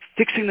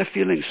fixing the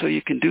feelings so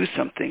you can do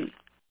something,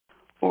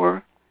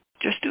 or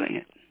just doing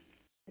it.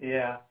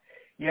 Yeah.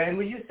 And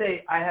when you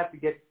say I have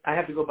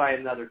to go buy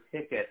another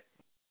ticket,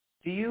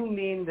 do you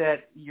mean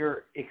that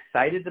you're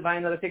excited to buy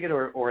another ticket,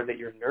 or that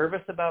you're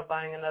nervous about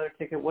buying another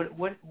ticket? What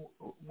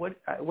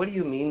do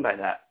you mean by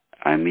that?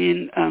 I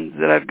mean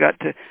that I've got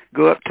to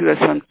go up to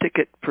some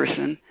ticket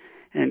person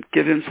and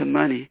give him some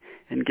money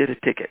and get a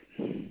ticket.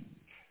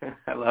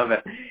 I love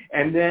it.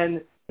 And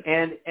then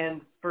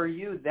and for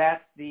you,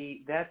 that's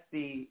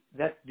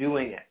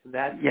doing it.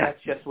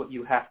 That's just what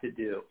you have to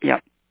do. Yeah.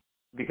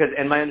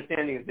 And my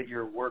understanding is that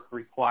your work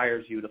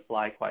requires you to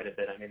fly quite a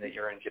bit. I mean, that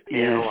you're in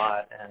Japan a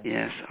lot.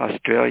 Yes,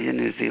 Australia,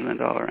 New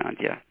Zealand, all around.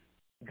 Yeah.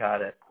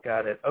 Got it.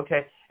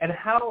 Okay. And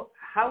how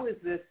is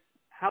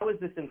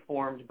this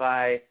informed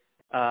by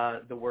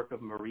the work of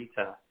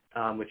Morita,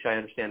 which I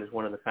understand is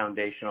one of the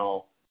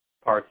foundational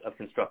parts of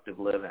constructive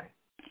living?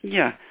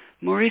 Yeah,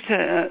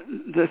 Morita.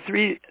 The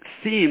three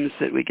themes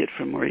that we get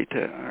from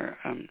Morita are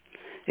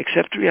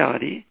accept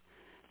reality,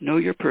 know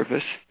your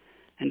purpose,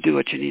 and do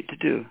what you need to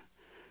do.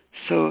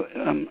 So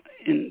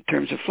in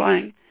terms of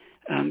flying,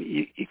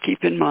 you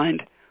keep in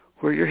mind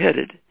where you're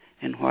headed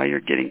and why you're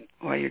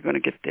going to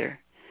get there.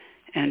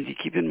 And you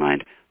keep in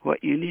mind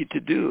what you need to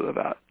do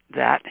about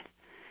that,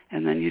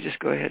 and then you just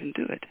go ahead and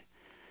do it.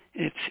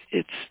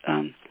 It's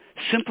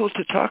simple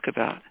to talk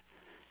about,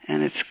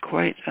 and it's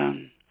quite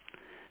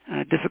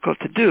difficult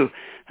to do.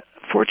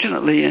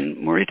 Fortunately, in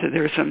Morita,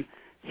 there are some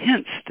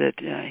hints that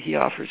he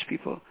offers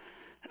people.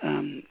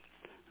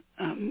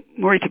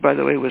 Morita, by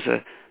the way, was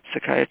a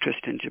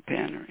psychiatrist in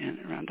Japan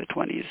around the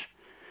 20s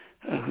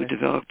who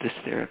developed this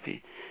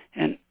therapy.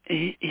 And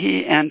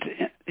he and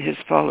his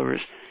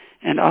followers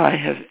and I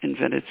have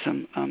invented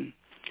some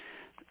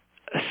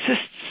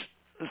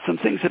some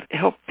things that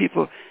help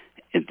people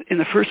in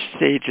the first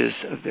stages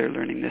of their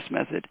learning this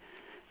method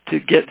to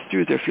get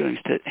through their feelings,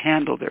 to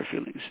handle their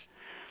feelings.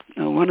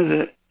 Now, one of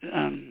the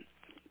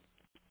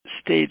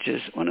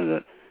stages, one of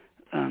the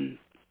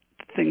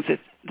things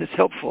that's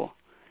helpful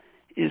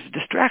is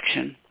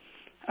distraction.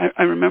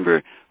 I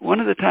remember one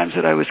of the times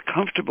that I was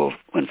comfortable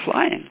when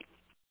flying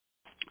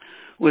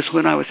was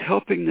when I was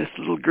helping this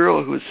little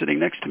girl who was sitting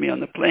next to me on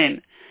the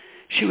plane.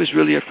 She was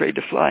really afraid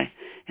to fly,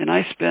 and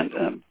I spent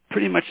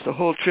pretty much the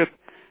whole trip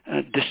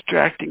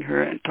distracting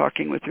her and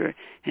talking with her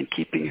and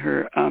keeping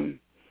her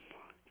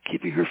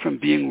from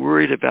being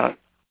worried about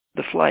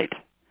the flight.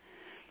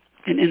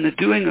 And in the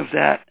doing of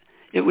that,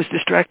 it was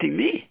distracting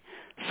me,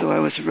 so I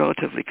was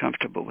relatively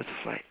comfortable with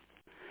the flight.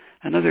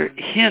 Another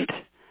hint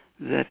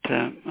that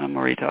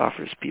Morita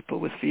offers people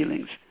with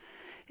feelings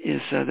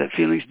is that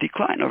feelings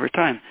decline over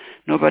time.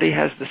 Nobody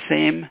has the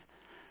same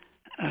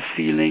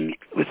feeling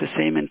with the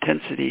same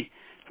intensity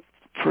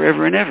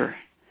forever and ever.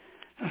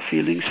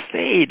 Feelings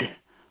fade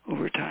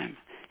over time.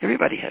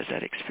 Everybody has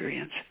that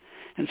experience.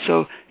 And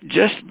so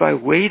just by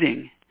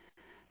waiting,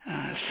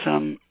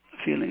 some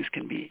feelings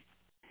can be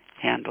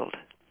handled.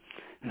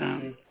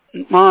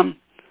 Mom,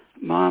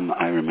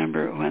 I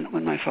remember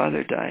when my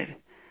father died,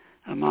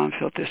 Mom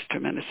felt this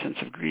tremendous sense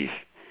of grief.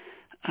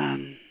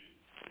 And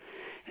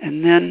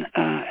then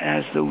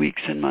as the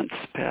weeks and months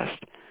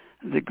passed,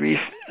 the grief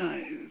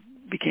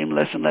became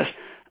less and less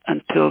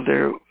until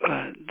the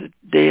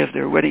day of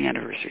their wedding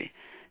anniversary,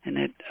 and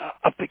it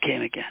up it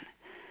came again,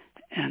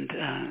 and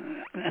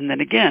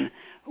then again,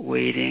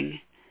 waiting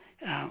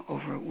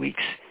over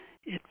weeks,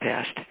 it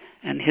passed,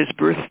 and his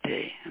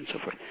birthday and so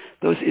forth.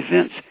 Those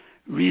events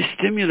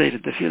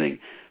re-stimulated the feeling,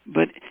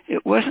 but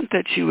it wasn't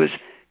that she was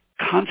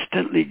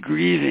constantly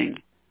grieving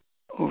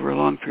over a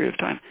long period of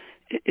time.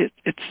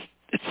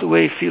 It's the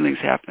way feelings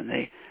happen.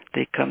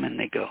 They come and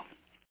they go.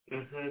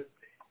 Mm-hmm.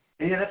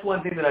 And yeah, that's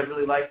one thing that I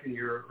really liked in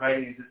your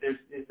writing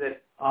is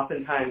that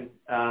oftentimes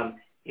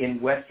in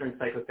Western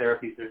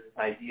psychotherapies there's this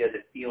idea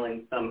that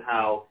feelings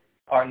somehow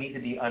need to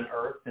be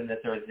unearthed and that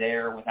they're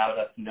there without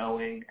us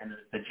knowing, and that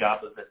it's the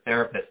job of the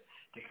therapist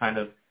to kind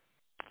of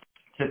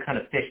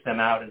fish them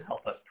out and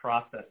help us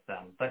process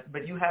them.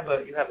 But you have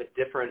a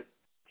different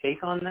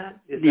take on that?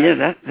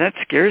 That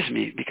scares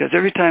me, because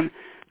every time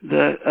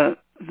the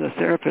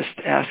therapist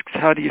asks,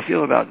 how do you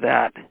feel about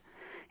that,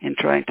 in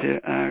trying to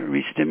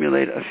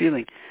re-stimulate a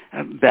feeling,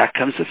 back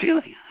comes the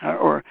feeling.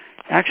 Or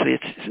actually,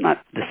 it's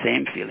not the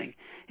same feeling.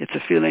 It's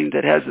a feeling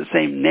that has the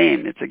same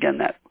name. It's, again,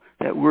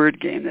 that word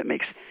game that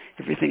makes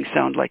everything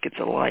sound like it's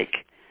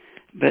alike.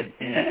 But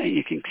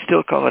you can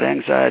still call it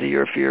anxiety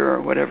or fear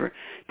or whatever.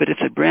 But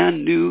it's a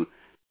brand new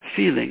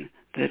feeling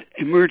that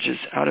emerges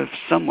out of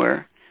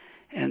somewhere,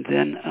 and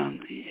then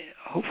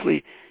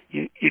hopefully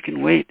you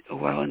can wait a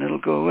while and it'll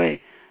go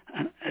away,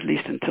 at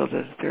least until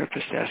the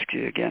therapist asks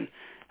you again,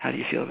 how do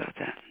you feel about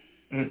that?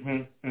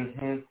 Mm-hmm.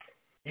 Mm-hmm.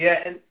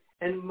 Yeah,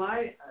 and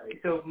my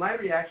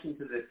reaction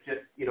to this,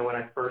 just when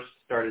I first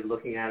started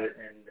looking at it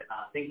and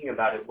thinking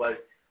about it, was,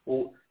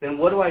 well, then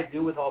what do I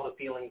do with all the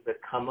feelings that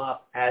come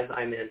up as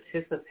I'm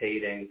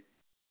anticipating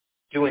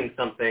doing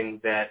something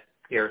that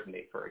scares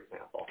me, for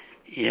example?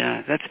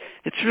 Yeah,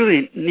 it's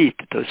really neat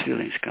that those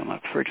feelings come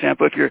up. For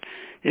example,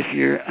 if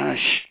you're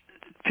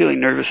feeling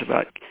nervous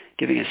about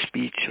giving a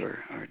speech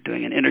or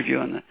doing an interview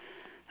on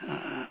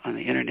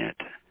the internet,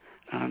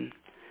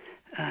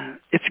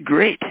 it's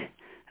great.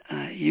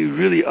 You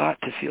really ought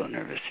to feel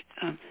nervous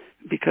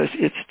because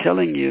it's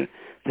telling you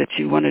that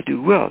you want to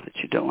do well, that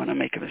you don't want to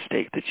make a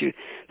mistake, that you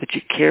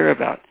care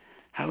about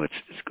how it's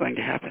going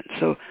to happen.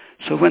 So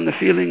when the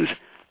feelings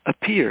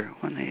appear,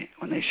 when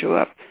they show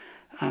up,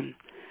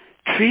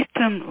 treat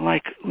them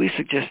like we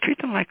suggest.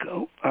 Treat them like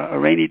a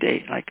rainy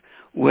day, like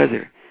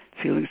weather.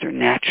 Feelings are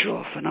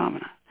natural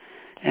phenomena,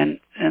 and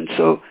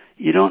so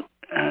you don't.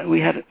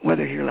 We had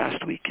weather here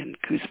last week in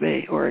Coos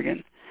Bay,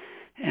 Oregon,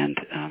 and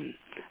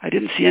I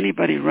didn't see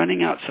anybody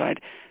running outside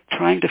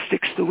trying to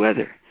fix the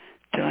weather,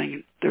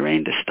 telling the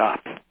rain to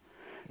stop.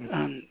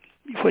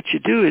 What you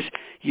do is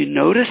you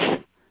notice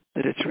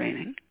that it's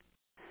raining,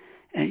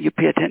 and you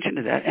pay attention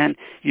to that, and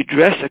you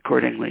dress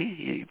accordingly.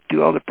 You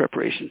do all the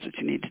preparations that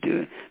you need to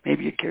do.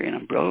 Maybe you carry an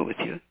umbrella with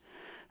you,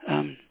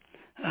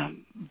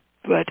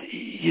 but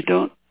you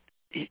don't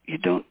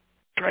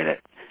try to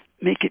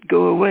make it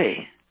go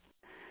away.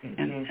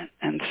 Mm-hmm.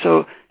 And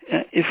so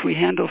if we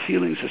handle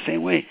feelings the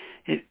same way,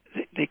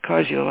 they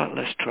cause you a lot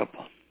less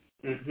trouble.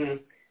 Mm-hmm.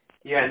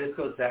 Yeah, and this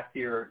goes back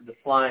to the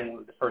flying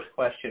with the first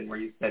question, where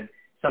you said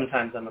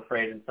sometimes I'm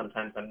afraid and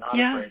sometimes I'm not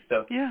afraid.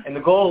 So, and the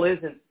goal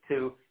isn't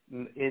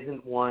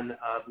one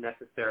of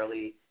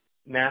necessarily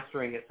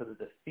mastering it so that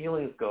the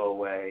feelings go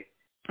away.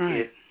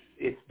 Right.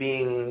 It's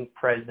being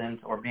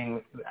present or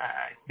being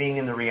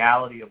in the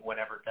reality of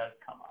whatever does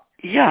come up.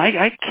 Yeah,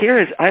 I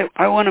care.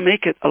 I want to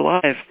make it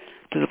alive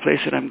to the place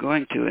that I'm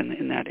going to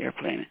in that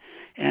airplane,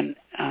 and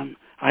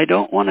I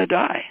don't want to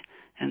die.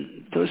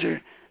 And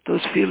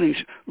those feelings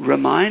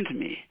remind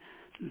me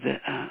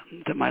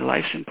that my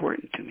life's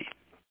important to me.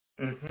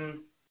 Mm-hmm.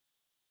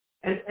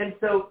 And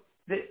so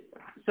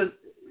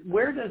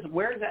where does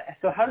that?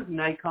 So how does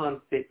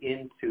Nikon fit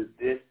into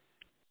this?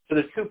 So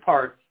there's two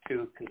parts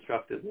to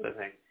constructive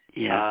living.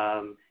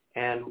 Yeah.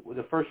 And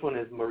the first one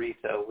is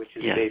Morita, which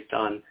is based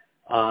on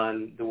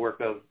the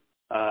work of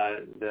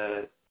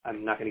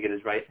I'm not going to get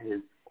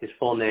his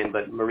full name,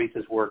 but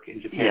Morita's work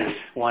in Japan in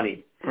the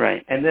 20s.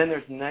 Right. And then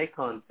there's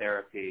Nikon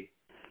therapy.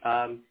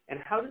 And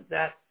how does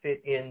that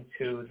fit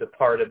into the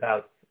part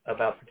about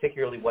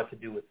particularly what to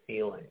do with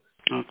feelings?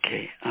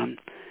 Okay.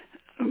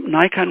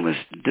 Nikon was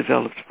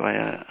developed by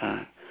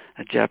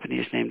a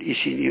Japanese named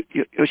Isshin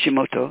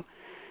Yoshimoto.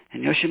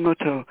 And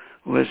Yoshimoto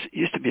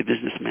used to be a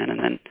businessman, and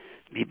then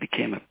he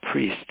became a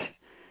priest.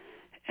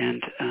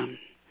 And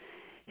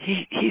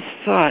he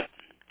thought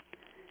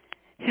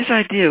his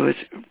idea was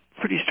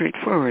pretty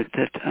straightforward,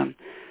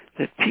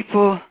 that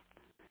people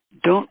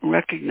don't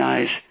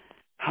recognize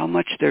how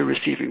much they're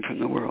receiving from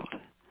the world,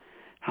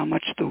 how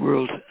much the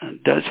world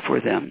does for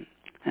them.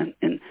 And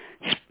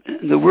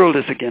the world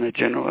is, again, a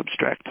general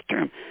abstract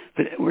term,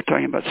 but we're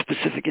talking about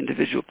specific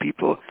individual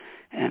people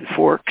and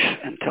forks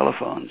and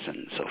telephones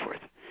and so forth.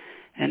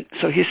 And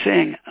so he's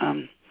saying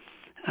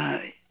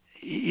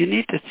you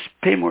need to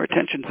pay more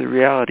attention to the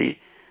reality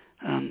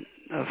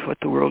of what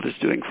the world is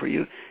doing for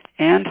you,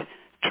 and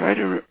try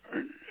to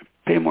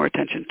pay more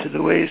attention to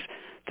the ways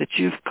that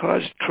you've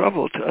caused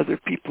trouble to other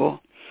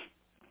people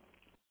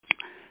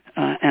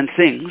and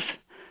things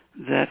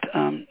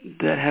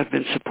that have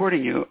been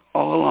supporting you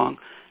all along,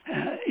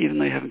 even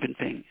though you haven't been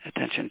paying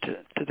attention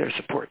to their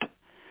support.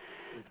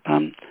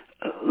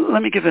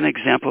 Let me give an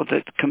example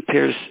that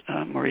compares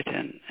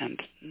Morita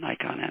and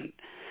Nikon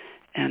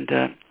and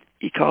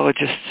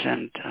ecologists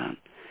and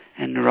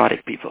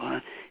neurotic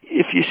people.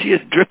 If you see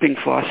a dripping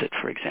faucet,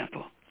 for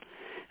example,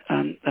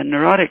 a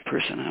neurotic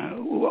person,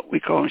 what we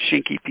call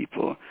shinki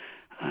people,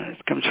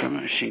 it comes from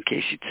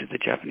shinkeshitsu, the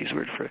Japanese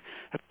word for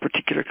a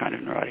particular kind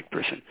of neurotic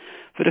person.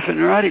 But if a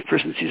neurotic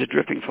person sees a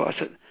dripping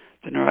faucet,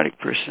 the neurotic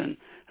person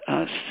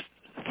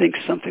thinks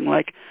something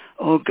like,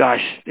 oh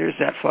gosh, there's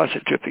that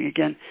faucet dripping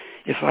again.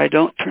 If I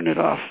don't turn it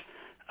off,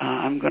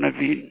 I'm going to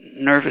be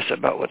nervous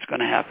about what's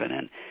going to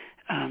happen,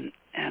 and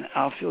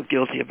I'll feel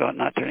guilty about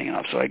not turning it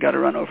off. So I got to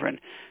run over and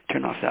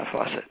turn off that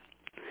faucet.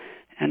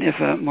 And if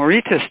a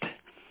Moritist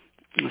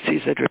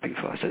sees a dripping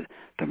faucet,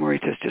 the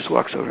Moritist just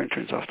walks over and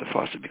turns off the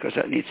faucet because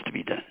that needs to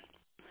be done.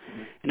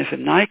 And if a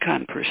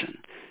Nikon person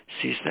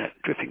sees that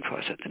dripping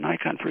faucet, the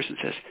Nikon person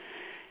says,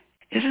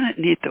 isn't it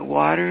neat that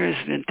water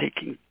has been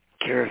taking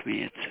care of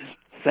me? It's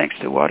thanks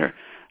to water,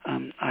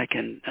 I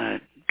can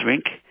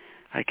drink,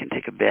 I can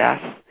take a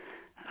bath,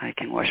 I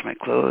can wash my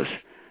clothes.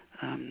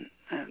 And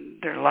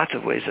there are lots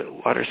of ways that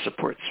water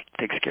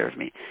takes care of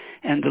me.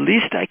 And the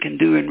least I can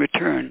do in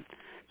return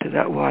to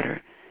that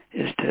water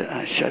is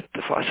to shut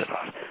the faucet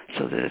off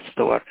so that it's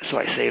the water, so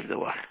I save the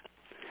water.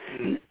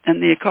 Mm-hmm.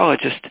 And the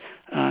ecologist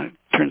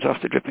turns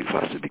off the dripping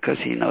faucet because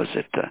he knows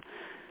that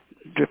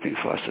dripping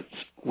faucets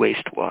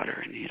waste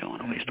water, and you don't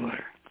want to waste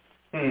water.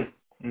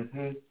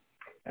 Mm-hmm.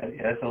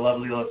 That's a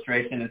lovely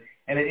illustration,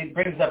 and it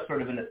brings up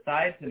sort of an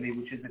aside to me,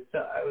 which is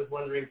that I was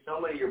wondering, so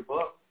many of your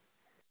books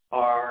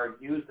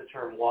use the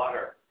term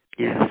water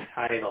in the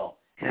title,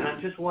 and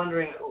I'm just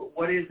wondering,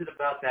 what is it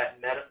about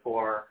that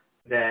metaphor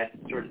that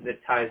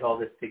ties all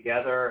this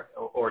together,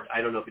 or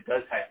I don't know if it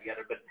does tie it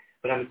together,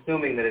 but I'm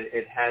assuming that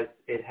it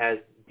has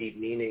deep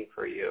meaning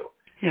for you.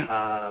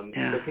 Yeah.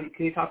 So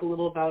can you talk a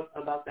little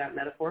about that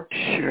metaphor?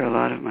 Sure. A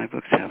lot of my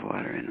books have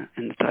water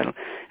in the title.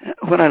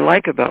 What I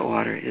like about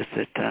water is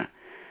that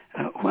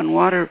when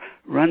water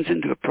runs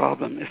into a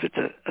problem, if it's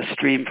a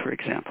stream, for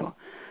example,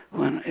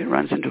 when it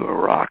runs into a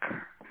rock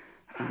or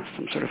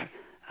some sort of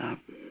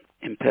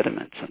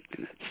impediment, something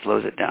that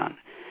slows it down,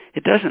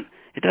 it doesn't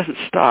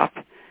stop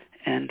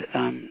and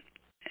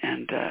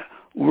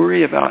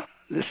worry about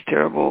this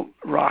terrible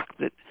rock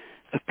that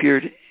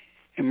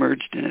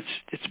emerged in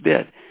its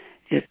bed.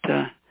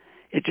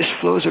 It just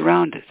flows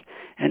around it,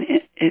 and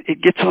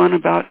it gets on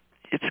about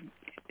its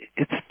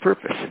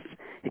purpose.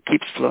 It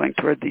keeps flowing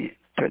toward the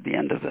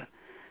end of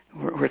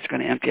where it's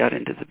going to empty out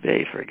into the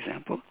bay, for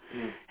example.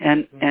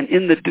 And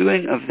in the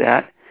doing of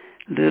that,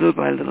 little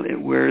by little, it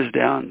wears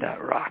down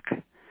that rock.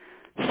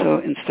 So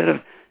instead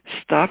of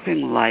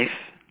stopping life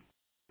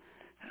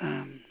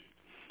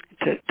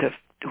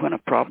when a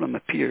problem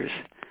appears,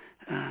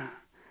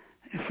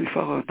 if we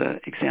follow the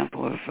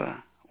example of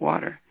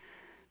water,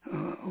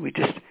 we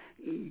just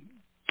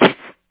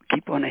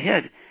keep on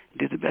ahead,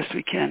 do the best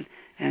we can,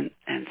 and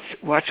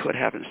watch what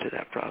happens to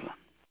that problem.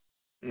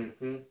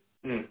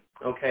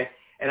 Okay,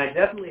 and I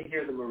definitely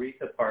hear the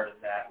Morita part of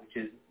that, which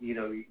is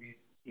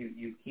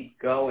you keep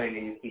going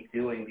and you keep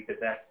doing because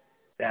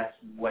that's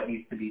what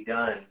needs to be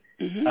done.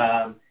 Mm-hmm.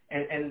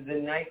 And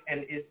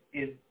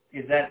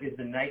is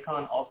the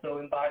Nikon also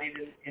embodied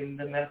in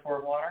the metaphor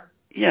of water?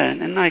 Yeah,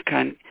 and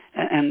Nikon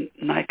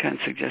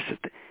suggests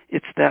that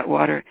it's that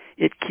water.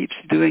 It keeps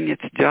doing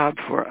its job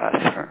for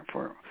us or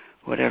for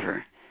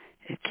whatever.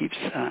 It keeps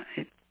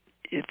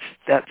it's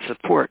that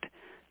support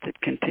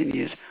that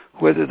continues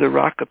whether the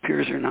rock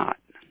appears or not.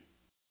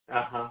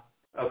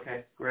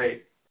 Okay,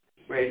 great.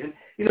 And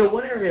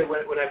one area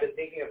when I've been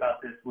thinking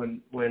about this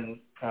when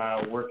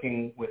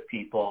working with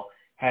people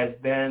has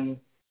been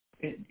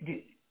in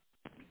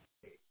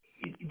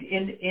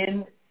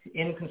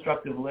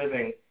constructive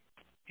living.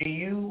 Do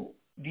you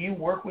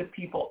work with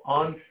people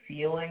on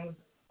feelings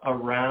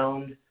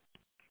around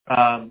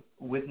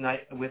with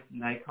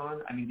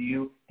Nikon? I mean, do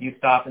you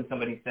stop and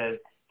somebody says,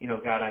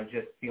 God, I'm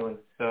just feeling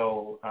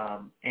so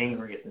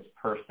angry at this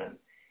person,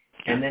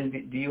 and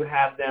then do you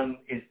have them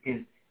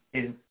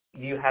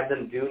do you have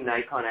them do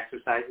Nikon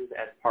exercises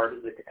as part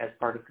of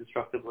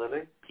constructive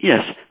living?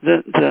 Yes,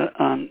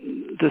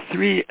 the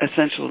three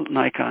essential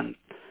Nikon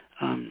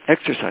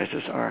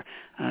exercises are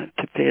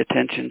to pay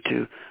attention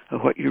to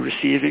what you're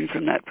receiving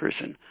from that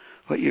person,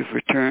 what you've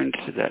returned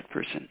to that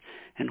person,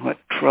 and what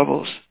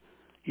troubles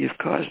you've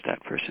caused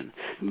that person.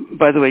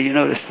 By the way, you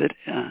notice that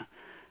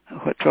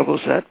what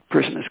troubles that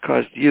person has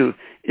caused you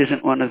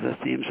isn't one of the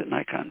themes that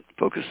Nikon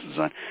focuses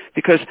on,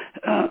 because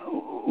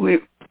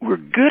we're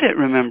good at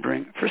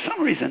remembering. For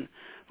some reason,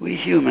 we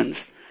humans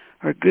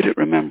are good at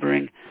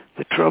remembering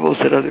the troubles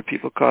that other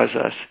people cause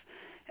us,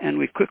 and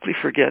we quickly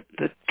forget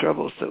the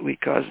troubles that we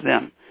cause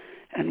them.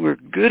 And we're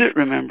good at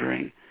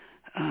remembering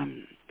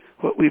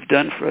what we've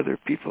done for other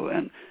people,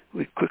 and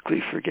we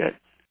quickly forget,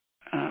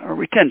 or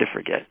we tend to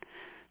forget,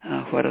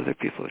 what other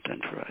people have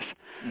done for us.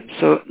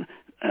 So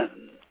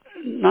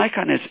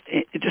Nikon is,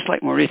 just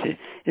like Morita,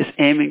 is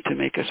aiming to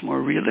make us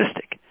more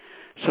realistic.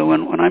 So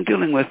when I'm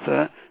dealing with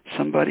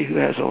somebody who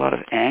has a lot of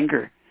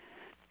anger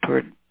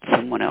toward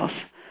someone else,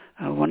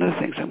 one of the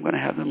things I'm going to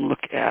have them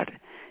look at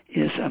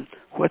is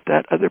what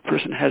that other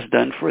person has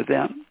done for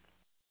them,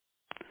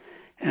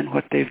 and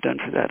what they've done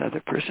for that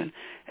other person,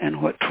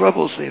 and what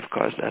troubles they've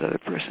caused that other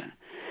person.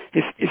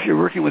 If you're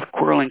working with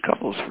quarreling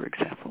couples, for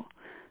example,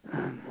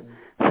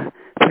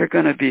 they're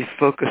going to be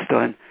focused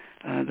on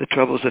the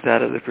troubles that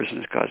other person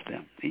has caused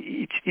them.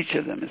 Each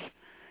of them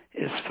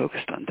is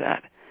focused on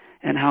that,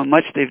 and how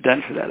much they've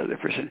done for that other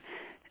person,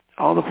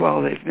 all the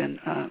while they've been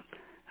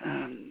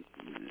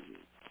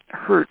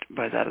hurt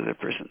by that other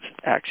person's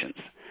actions.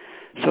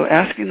 So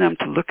asking them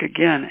to look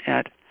again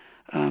at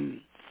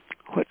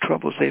what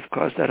troubles they've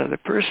caused that other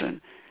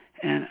person,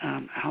 and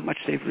how much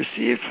they've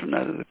received from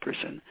that other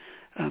person,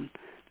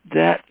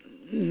 that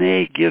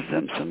may give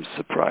them some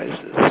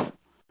surprises.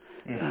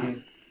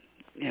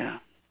 Yeah.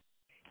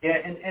 Yeah,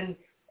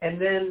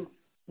 and then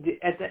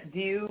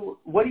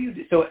what do you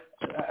do? So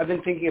I've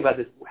been thinking about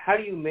this. How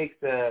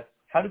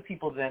do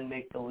people then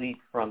make the leap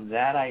from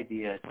that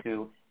idea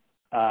to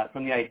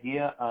from the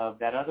idea of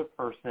that other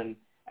person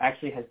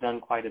actually has done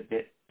quite a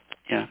bit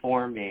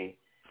for me,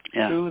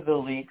 to the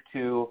leap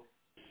to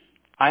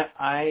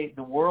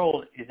the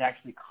world is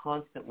actually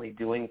constantly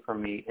doing for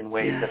me in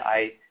ways that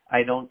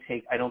I don't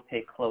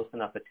pay close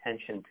enough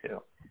attention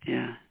to.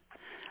 Yeah.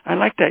 I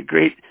like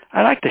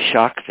the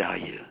shock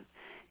value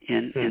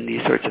in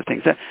these sorts of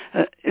things.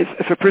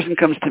 If a person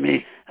comes to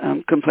me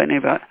complaining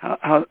about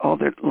how all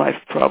their life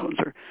problems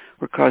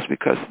were caused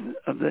because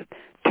of the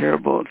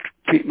terrible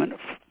treatment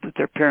that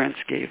their parents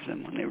gave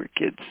them when they were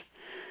kids,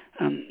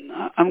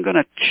 I'm going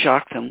to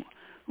shock them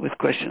with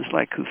questions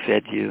like who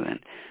fed you and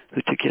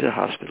who took you to the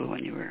hospital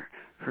when you were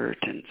hurt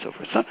and so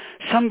forth.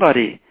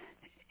 Somebody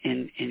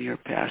in your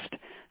past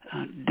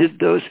did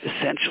those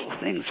essential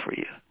things for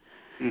you.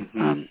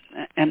 Mm-hmm.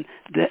 And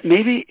that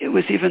maybe it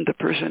was even the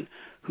person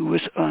who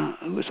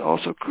was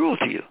also cruel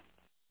to you.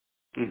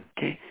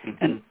 Okay,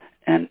 mm-hmm.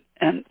 and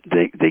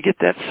they get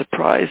that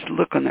surprised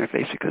look on their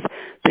face because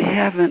they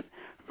haven't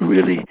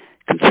really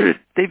considered.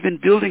 They've been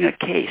building a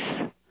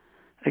case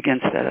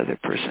against that other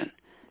person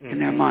in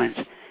their minds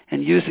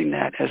and using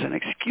that as an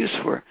excuse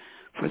for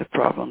the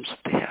problems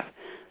they have.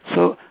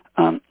 So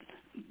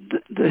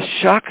the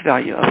shock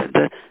value of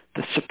it,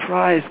 the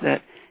surprise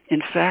that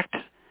in fact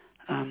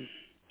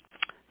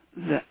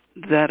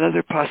that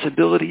other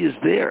possibility is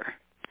there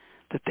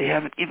that they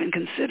haven't even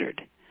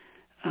considered,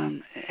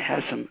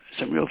 has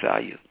some real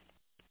value.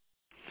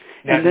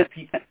 Now,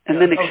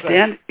 and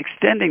then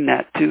extending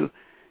that to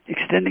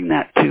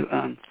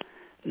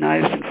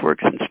knives and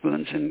forks and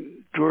spoons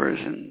and drawers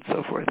and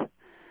so forth.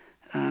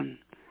 And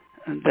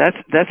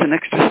that's an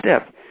extra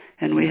step.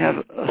 And we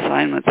have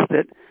assignments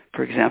that,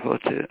 for example,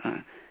 to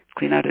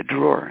clean out a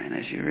drawer, and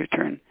as you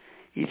return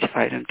each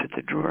item to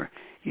the drawer,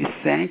 you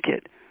thank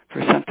it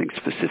for something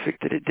specific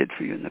that it did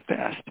for you in the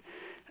past.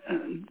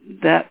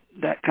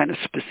 That kind of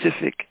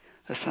specific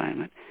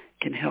assignment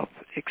can help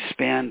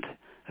expand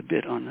a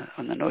bit on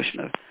the notion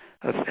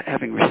of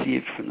having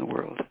received from the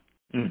world.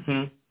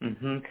 Mm-hmm.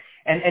 Mm-hmm.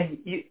 And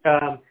you,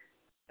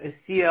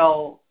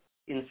 CL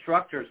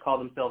instructors call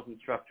themselves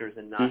instructors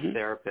and not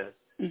therapists.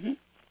 Mm-hmm.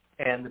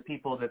 And the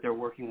people that they're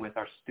working with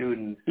are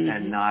students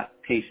and not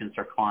patients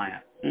or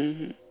clients.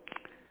 Mm-hmm.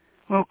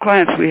 Well,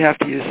 clients we have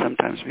to use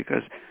sometimes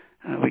because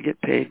we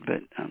get paid,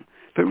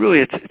 but really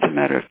it's a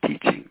matter of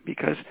teaching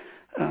because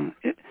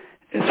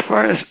as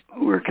far as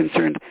we're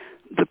concerned,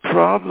 the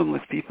problem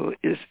with people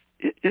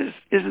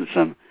isn't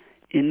some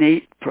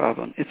innate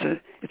problem.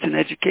 It's an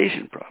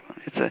education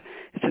problem.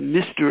 It's a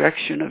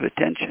misdirection of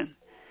attention,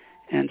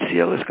 and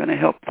CL is going to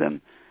help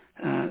them,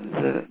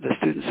 the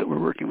students that we're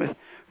working with,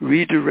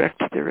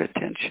 redirect their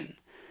attention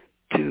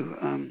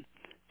to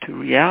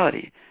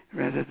reality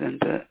rather than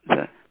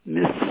the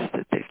myths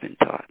that they've been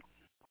taught.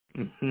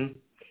 Mm-hmm.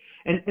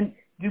 And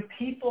do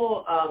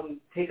people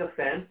take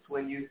offense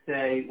when you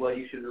say, well,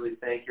 you should really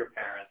thank your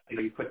parents?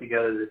 You put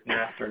together this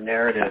master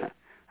narrative,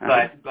 but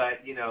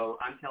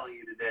I'm telling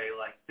you today,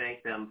 like,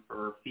 thank them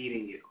for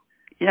feeding you.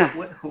 Yeah.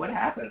 What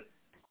happened?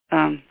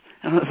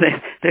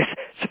 They're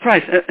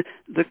surprised.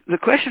 The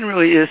question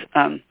really is,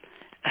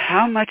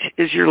 how much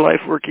is your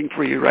life working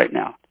for you right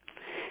now?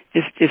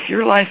 If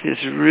your life is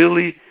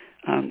really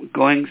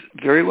going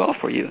very well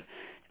for you,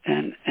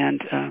 and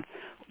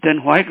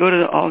then why go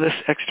to all this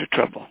extra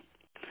trouble?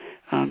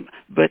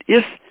 But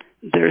if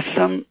there's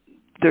some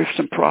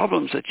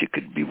problems that you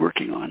could be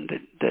working on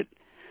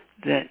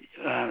that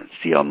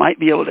CL might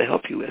be able to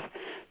help you with,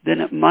 then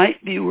it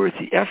might be worth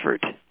the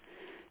effort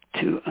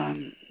to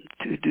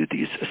do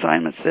these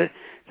assignments that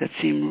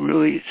seem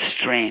really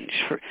strange.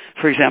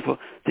 For example,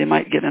 they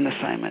might get an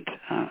assignment.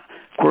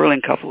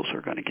 Quarreling couples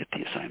are going to get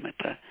the assignment.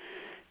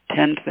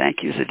 10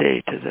 thank yous a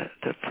day to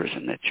the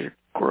person that you're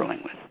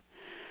quarreling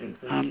with.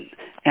 Mm-hmm.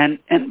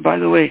 And by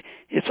the way,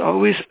 it's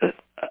always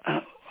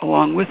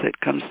along with it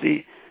comes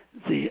the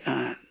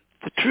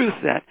truth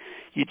that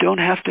You don't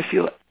have to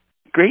feel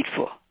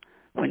grateful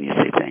when you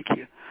say thank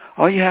you.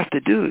 All you have to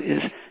do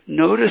is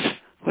notice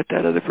what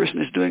that other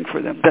person is doing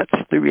for them.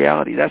 That's the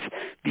reality. That's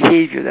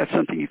behavior. That's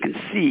something you can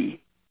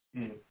see.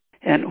 Mm.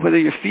 And whether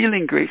you're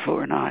feeling grateful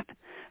or not,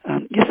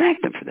 you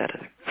thank them for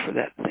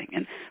that thing.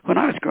 And when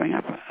I was growing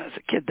up as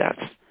a kid, that's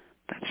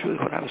really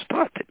what I was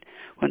taught, that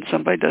when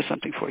somebody does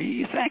something for you,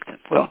 you thank them.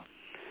 Well,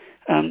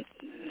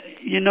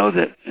 you know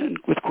that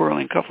with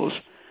quarreling couples,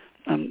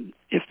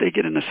 if they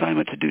get an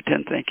assignment to do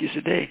 10 thank yous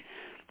a day,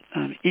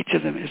 each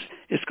of them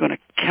is going to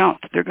count.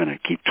 They're going to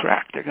keep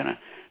track. They're going to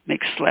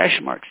make slash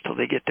marks till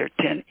they get their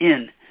 10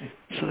 in,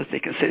 so that they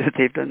can say that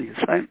they've done the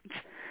assignments.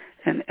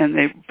 And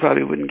they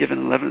probably wouldn't give an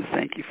 11th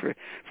thank you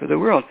for the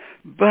world.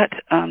 But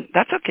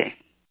that's okay.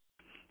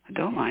 I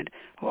don't mind.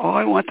 All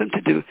I want them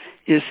to do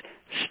is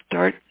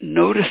start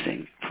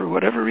noticing, for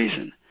whatever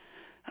reason,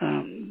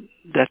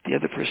 that the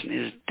other person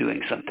is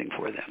doing something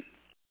for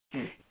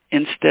them,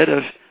 instead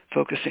of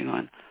focusing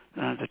on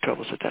the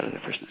troubles that other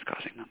person is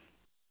causing them.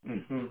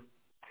 Mm-hmm.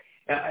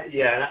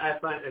 Yeah, and I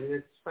find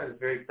it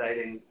very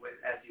exciting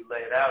as you lay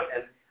it out.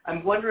 And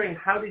I'm wondering,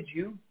 how did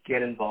you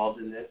get involved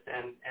in this,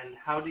 and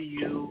how do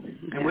you,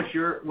 and what's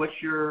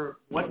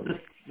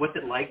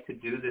it like to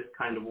do this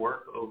kind of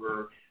work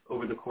over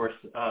the course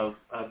of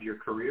your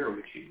career,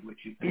 which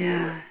you've been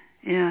doing?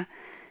 Yeah.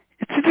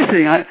 It's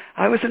interesting.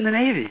 I was in the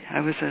Navy. I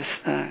was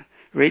a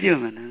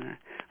radioman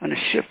on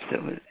a ship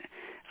that was.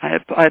 I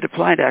had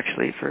applied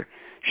actually for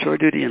shore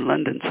duty in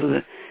London, so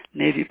the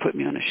Navy put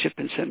me on a ship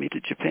and sent me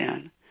to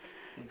Japan.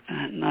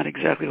 Not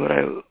exactly what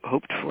I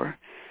hoped for,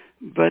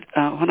 but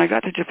when I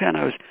got to Japan,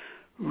 I was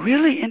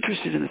really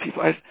interested in the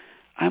people.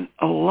 I'm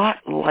a lot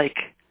like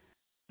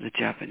the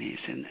Japanese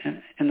in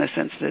the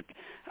sense that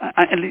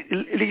at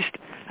least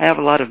I have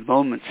a lot of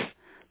moments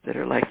that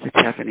are like the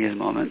Japanese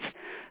moments.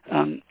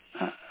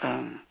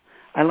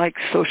 I like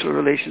social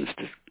relations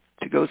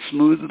to go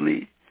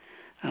smoothly.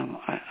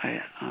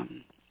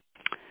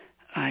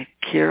 I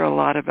care a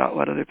lot about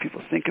what other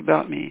people think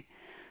about me.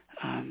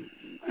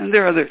 And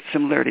there are other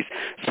similarities.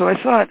 So I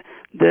thought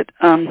that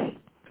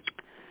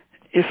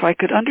if I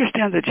could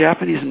understand the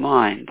Japanese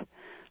mind,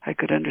 I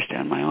could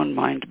understand my own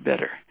mind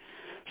better.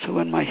 So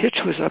when my hitch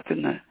was up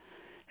in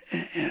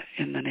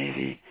the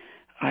Navy,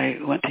 I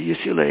went to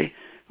UCLA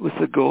with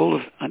the goal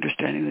of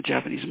understanding the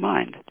Japanese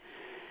mind.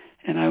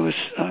 And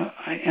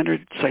I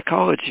entered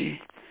psychology,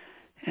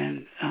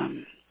 and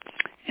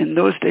in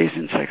those days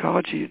in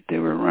psychology, they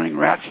were running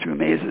rats through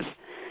mazes,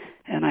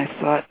 and I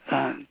thought,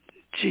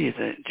 gee,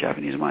 the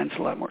Japanese mind's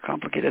a lot more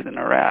complicated than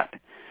a rat.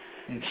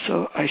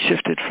 So I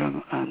shifted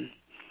from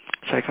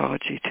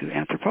psychology to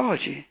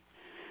anthropology,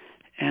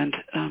 and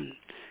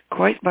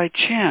quite by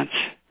chance,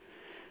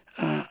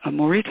 a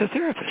Morita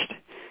therapist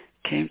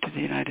came to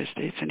the United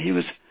States, and he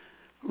was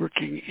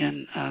working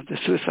in the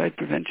Suicide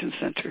Prevention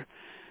Center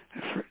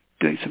for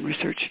doing some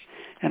research,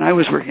 and I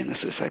was working in the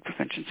Suicide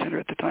Prevention Center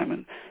at the time,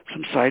 and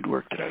some side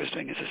work that I was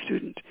doing as a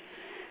student,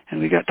 and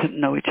we got to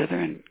know each other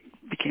and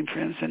became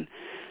friends. And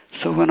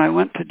so when I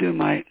went to do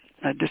my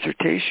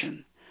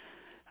dissertation,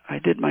 I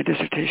did my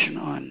dissertation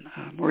on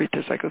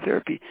Morita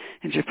psychotherapy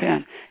in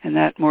Japan, and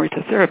that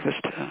Morita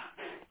therapist,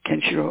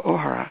 Kenshiro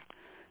Ohara,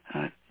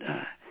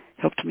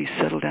 helped me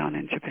settle down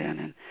in Japan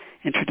and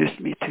introduced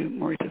me to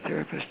Morita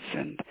therapists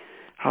and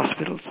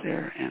hospitals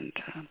there, and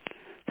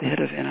the head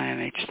of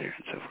NIMH there,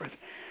 and so forth.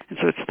 And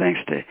so it's thanks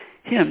to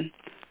him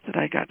that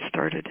I got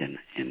started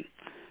in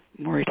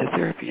Morita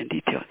therapy in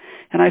detail.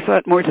 And I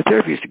thought Morita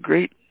therapy is a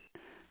great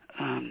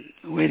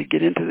way to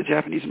get into the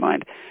Japanese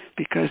mind,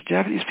 because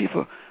Japanese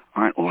people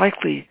aren't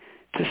likely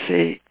to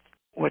say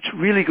what's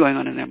really going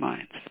on in their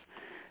minds.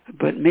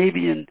 But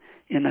maybe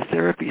in a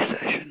therapy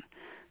session,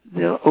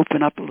 they'll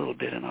open up a little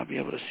bit, and I'll be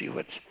able to see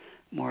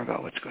more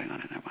about what's going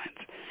on in their minds.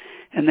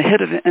 And the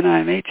head of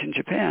NIMH in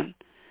Japan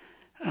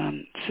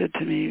said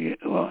to me,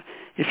 well,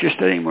 if you're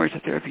studying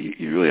Morita therapy,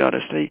 you really ought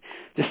to study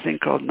this thing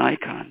called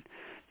Nikon,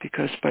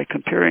 because by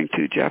comparing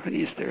two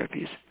Japanese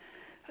therapies,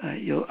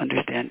 you'll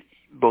understand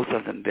both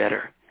of them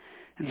better.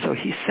 And so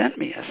he sent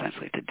me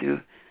essentially to do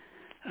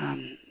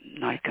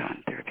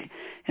Nikon therapy.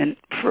 And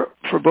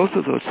for both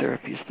of those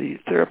therapies, the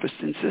therapist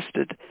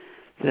insisted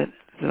that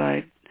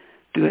I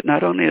do it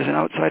not only as an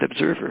outside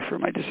observer for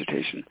my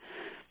dissertation,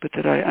 but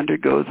that I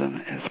undergo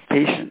them as a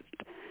patient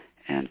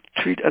and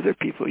treat other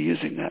people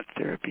using that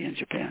therapy in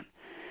Japan.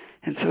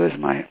 And so as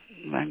my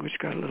language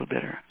got a little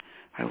better,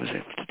 I was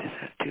able to do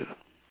that too.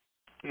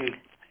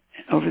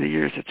 Over the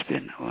years, it's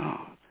been,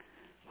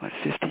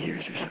 50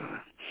 years or so.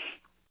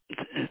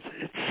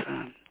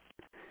 It's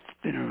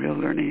been a real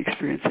learning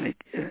experience, and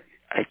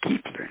I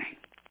keep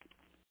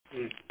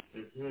learning.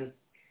 Mm-hmm.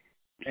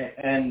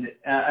 And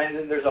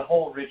there's a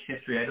whole rich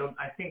history.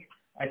 I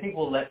think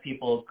we'll let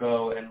people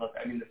go and look.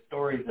 I mean, the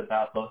stories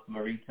about both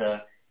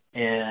Morita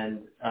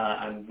and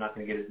I'm not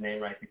going to get his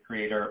name right, the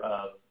creator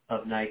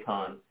of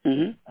Nikon.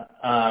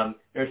 Mm-hmm.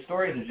 Their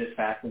stories are just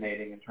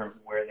fascinating in terms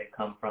of where they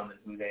come from and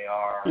who they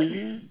are,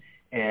 mm-hmm.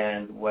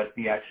 and what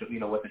the actual,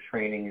 what the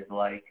training is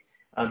like.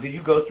 Did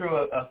you go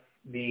through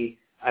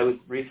I was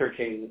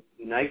researching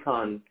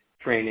Nikon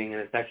training,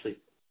 and it's actually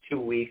 2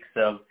 weeks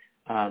of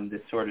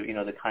this sort of,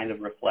 the kind of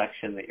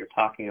reflection that you're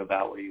talking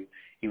about, where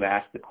you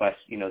ask the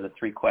question, the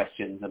 3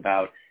 questions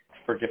about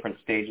for different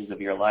stages of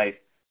your life.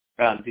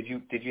 Have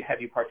you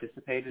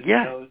participated in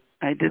those?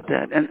 Yeah, I did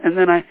that, and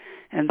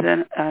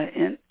then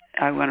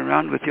I went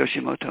around with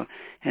Yoshimoto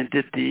and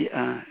did the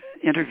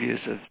interviews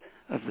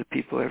of the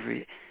people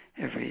every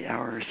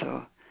hour or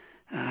so,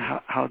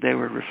 how they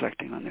were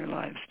reflecting on their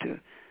lives too.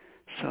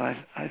 So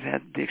I've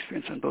had the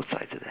experience on both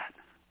sides of that.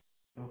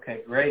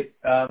 Okay, great.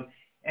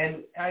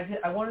 And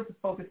I wanted to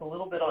focus a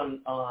little bit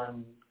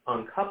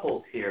on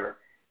couples here,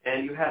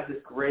 and you have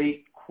this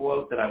great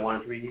quote that I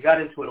wanted to read. You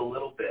got into it a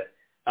little bit,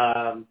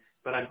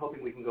 but I'm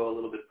hoping we can go a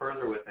little bit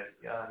further with it.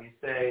 You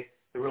say,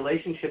 the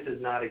relationship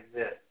does not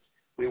exist.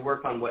 We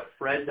work on what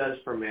Fred does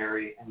for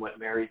Mary and what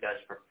Mary does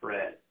for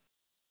Fred.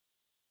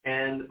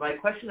 And my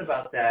question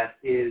about that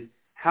is,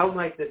 how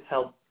might this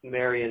help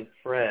Mary and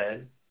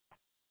Fred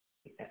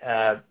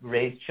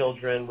raise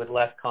children with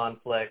less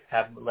conflict,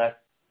 have less,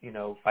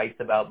 fights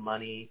about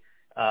money,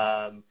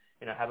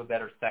 have a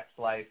better sex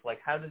life? Like,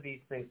 how does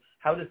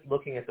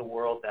looking at the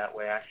world that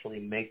way actually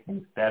make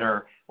things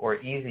better or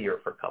easier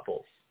for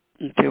couples?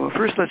 Okay, well,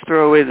 first let's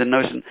throw away the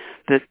notion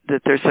that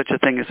there's such a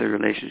thing as a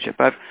relationship.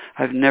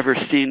 I've never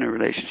seen a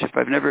relationship.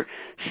 I've never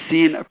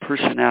seen a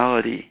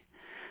personality.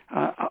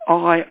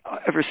 All I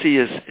ever see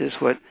is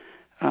what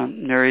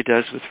Mary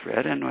does with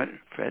Fred and what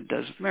Fred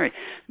does with Mary.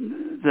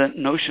 The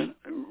notion,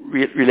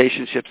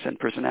 relationships and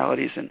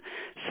personalities in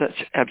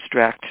such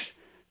abstract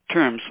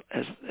terms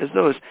as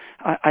those,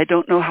 I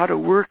don't know how to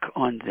work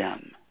on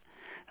them.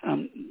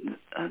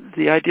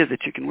 The idea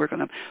that you can work on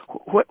them,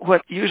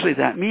 what usually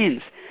that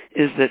means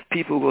is that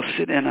people will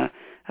sit in a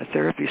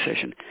therapy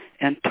session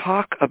and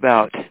talk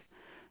about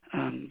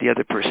the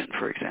other person,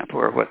 for example,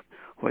 or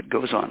what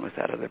goes on with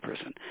that other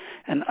person.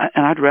 And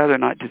I'd rather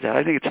not do that.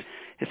 I think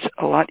it's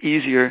a lot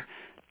easier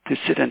to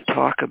sit and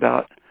talk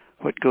about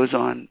what goes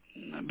on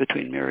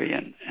between Mary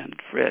and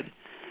Fred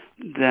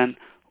than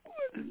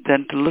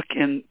to look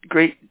in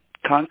great,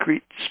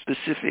 concrete,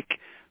 specific,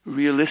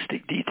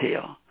 realistic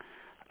detail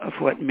of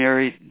what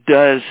Mary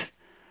does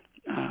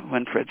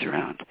when Fred's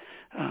around,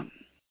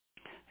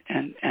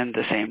 and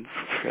the same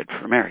for Fred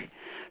for Mary.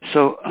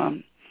 So,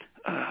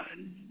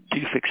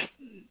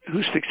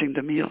 who's fixing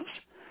the meals?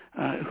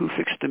 Who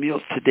fixed the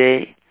meals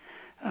today?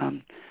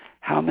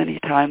 How many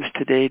times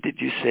today did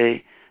you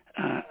say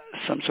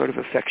some sort of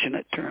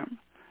affectionate term?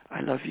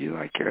 I love you,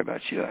 I care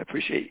about you, I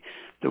appreciate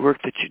the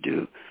work that you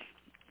do.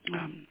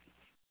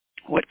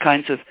 What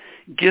kinds of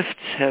gifts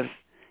have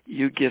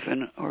you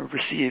given or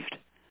received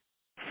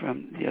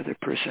from the other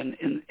person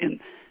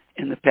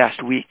in the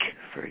past week,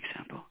 for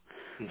example?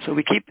 Mm-hmm. So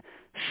we keep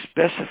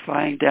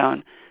specifying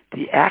down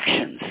the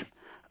actions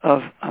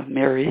of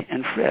Mary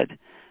and Fred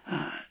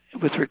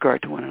with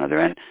regard to one another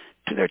and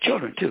to their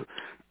children too.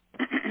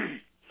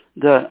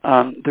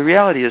 The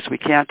reality is we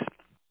can't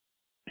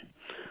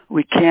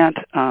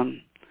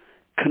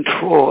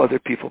control other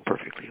people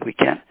perfectly. We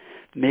can't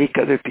make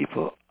other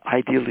people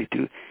ideally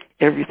do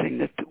everything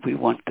that we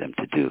want them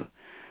to do.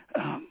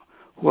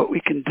 What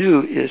we can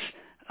do is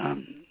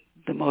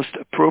the most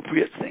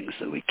appropriate things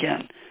that we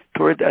can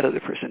toward that other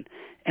person,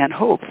 and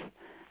hope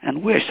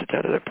and wish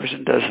that other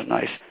person does some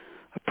nice,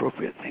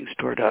 appropriate things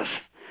toward us.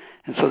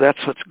 And so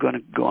that's what's going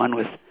to go on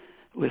with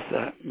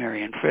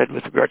Mary and Fred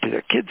with regard to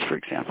their kids, for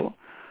example.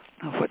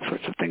 What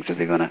sorts of things are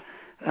they going to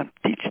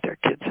teach their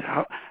kids?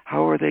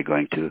 How are they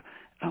going to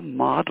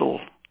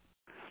model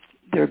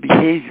their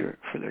behavior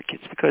for their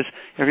kids? Because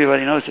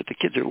everybody knows that the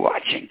kids are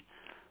watching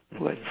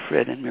what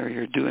Fred and Mary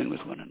are doing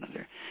with one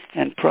another.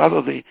 And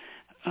probably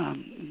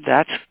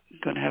that's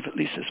going to have at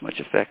least as much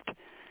effect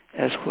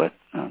as what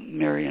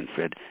Mary and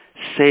Fred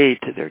say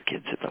to their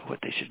kids about what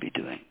they should be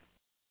doing.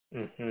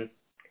 Mm-hmm.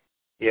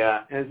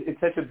 Yeah, and it's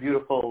such a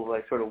beautiful,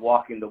 like, sort of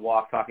walking the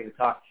walk, talking the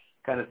talk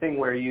kind of thing,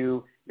 where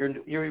you're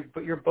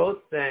both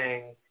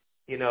saying,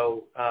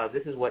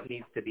 this is what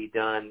needs to be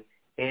done,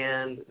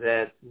 and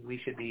that we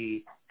should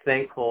be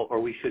thankful, or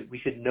we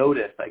should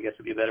notice, I guess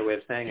would be a better way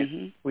of saying it.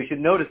 Mm-hmm. We should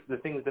notice the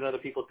things that other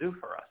people do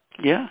for us.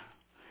 Yeah,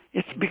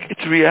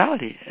 it's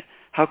reality.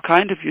 How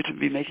kind of you to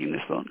be making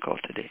this phone call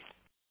today.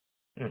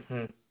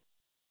 Mm-hmm.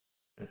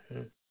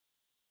 Mm-hmm.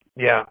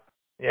 Yeah,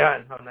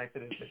 and how nice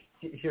it is that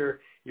you're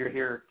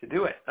here to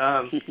do it.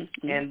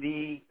 And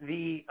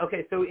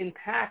okay, so in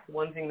PACT,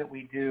 one thing that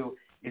we do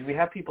is we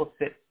have people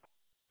sit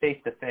face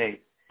to face,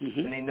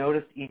 and they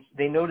notice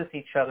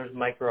each other's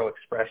micro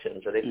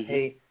expressions, or they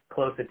pay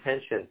close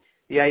attention.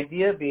 The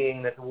idea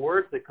being that the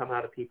words that come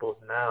out of people's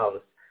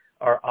mouths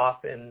are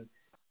often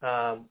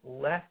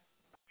less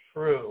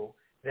true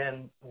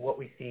than what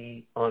we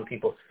see on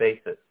people's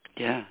faces.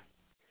 Yeah.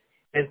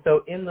 And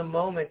so in the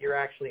moment, you're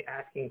actually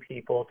asking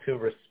people to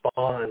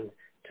respond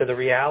to the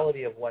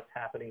reality of what's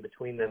happening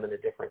between them in a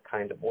different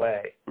kind of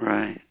way.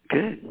 Right.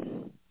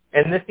 Good.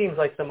 And this seems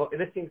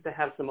to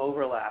have some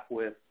overlap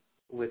with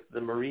the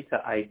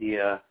Morita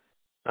idea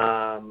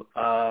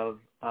of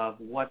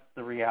what's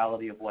the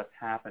reality of what's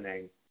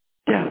happening.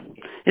 Yeah.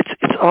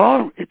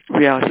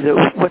 reality.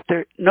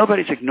 That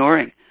nobody's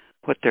ignoring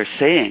what they're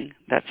saying.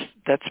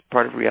 That's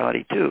part of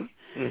reality too.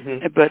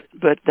 Mm-hmm.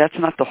 But that's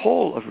not the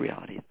whole of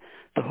reality.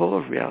 The whole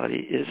of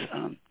reality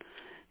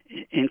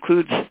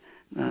includes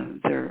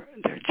their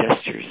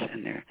gestures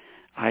and their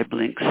eye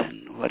blinks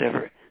and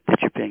whatever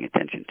that you're paying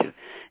attention to.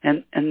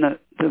 And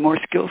the more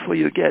skillful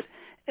you get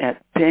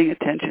at paying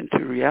attention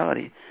to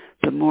reality,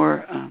 the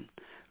more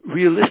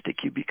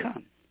realistic you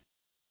become.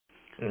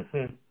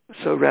 Mm-hmm.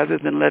 So rather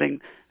than letting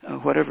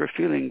whatever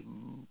feeling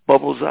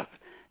bubbles up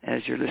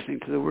as you're listening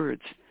to the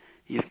words,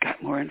 you've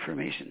got more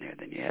information there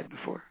than you had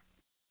before.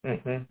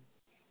 Mm-hmm.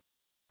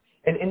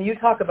 And you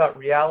talk about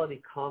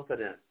reality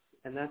confidence,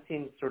 and that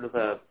seems sort of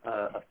a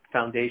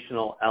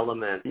foundational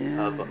element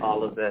of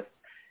all of this.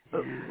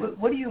 But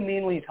what do you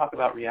mean when you talk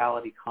about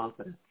reality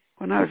confidence?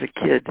 When I was a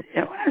kid,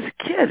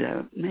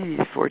 maybe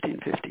 14,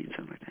 15,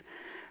 something like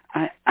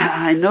that,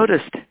 I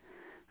noticed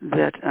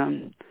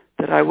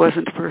that I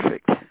wasn't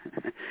perfect.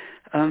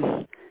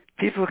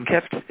 People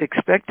kept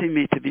expecting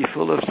me to be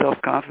full of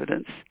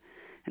self-confidence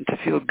and to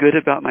feel good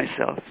about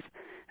myself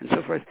and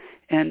so forth.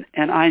 And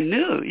I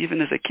knew,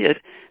 even as a kid,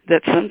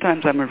 that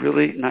sometimes I'm a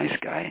really nice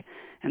guy,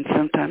 and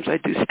sometimes I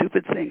do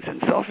stupid things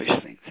and selfish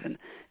things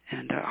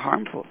and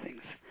harmful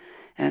things.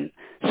 And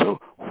so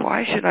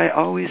why should I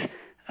always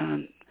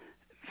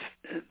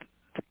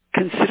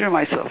consider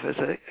myself as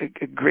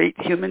a great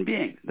human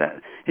being?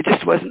 That it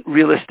just wasn't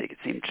realistic, it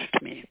seemed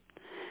to me.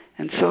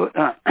 And so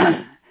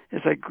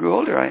as I grew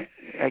older,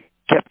 I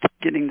kept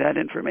getting that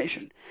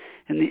information.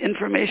 And the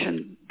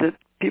information that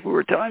people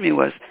were telling me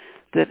was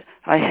that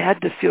I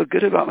had to feel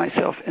good about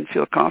myself and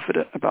feel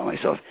confident about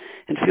myself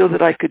and feel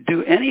that I could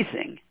do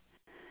anything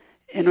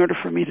in order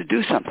for me to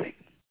do something.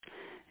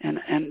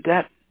 And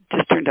that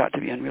just turned out to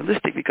be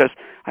unrealistic, because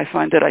I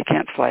find that I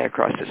can't fly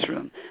across this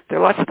room. There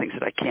are lots of things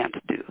that I can't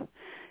do.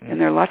 And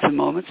there are lots of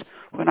moments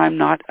when I'm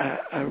not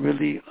a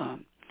really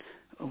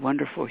a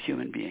wonderful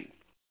human being.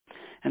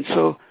 And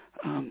so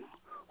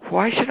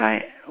why should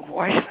I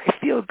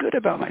feel good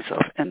about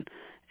myself and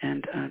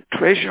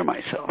treasure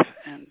myself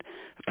and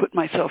put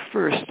myself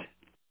first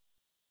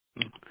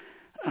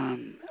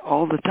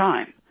all the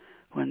time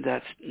when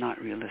that's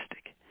not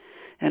realistic?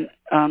 And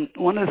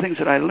one of the things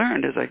that I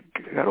learned as I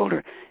got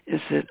older is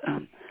that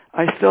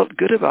I felt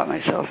good about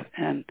myself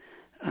and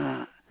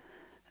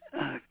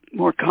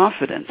more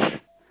confidence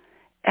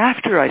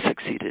after I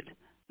succeeded,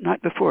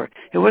 not before.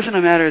 It wasn't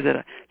a matter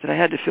that I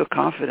had to feel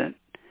confident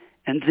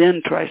and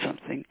then try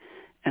something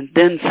and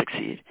then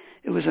succeed.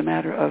 It was a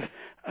matter of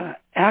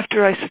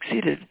after I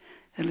succeeded,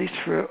 at least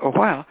for a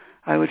while,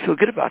 I would feel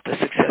good about the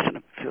success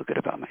and feel good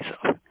about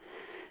myself.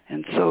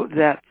 And so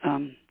that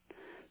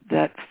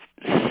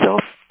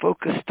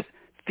self-focused,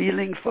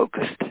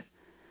 feeling-focused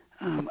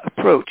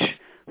approach,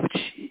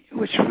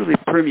 which really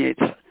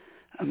permeates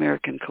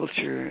American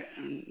culture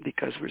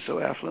because we're so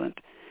affluent,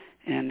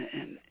 and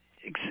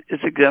is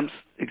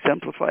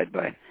exemplified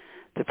by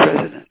the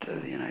President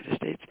of the United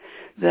States.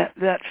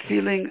 That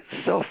feeling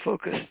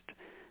self-focused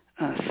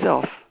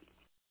self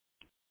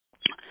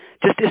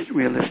just isn't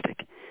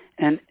realistic.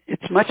 And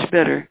it's much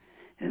better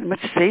and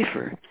much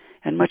safer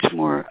and much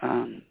more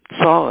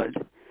solid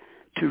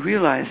to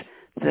realize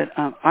that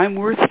I'm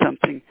worth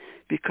something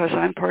because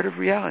I'm part of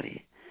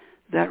reality.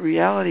 That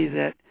reality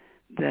that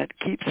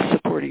keeps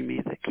supporting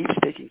me, that keeps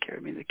taking care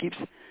of me, that keeps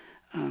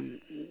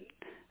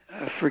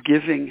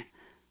forgiving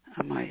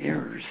my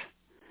errors.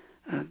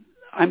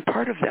 I'm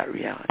part of that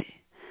reality.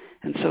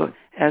 And so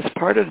as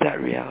part of that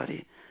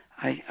reality,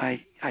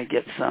 I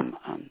get some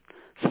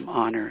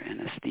honor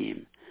and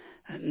esteem,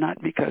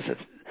 not because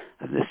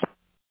of this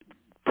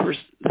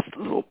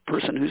little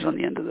person who's on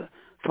the end of the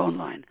phone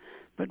line,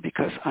 but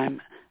because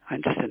I'm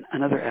just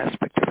another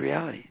aspect of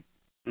reality.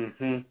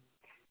 Mm-hmm.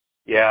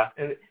 Yeah,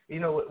 and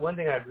one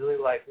thing I really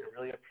liked and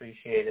really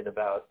appreciated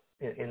about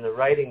in the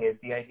writing is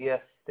the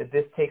idea that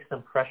this takes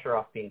some pressure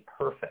off being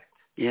perfect.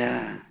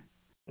 Yeah,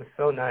 it's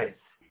so nice.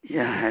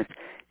 Yeah,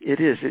 it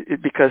is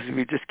because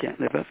we just can't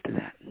live up to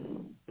that.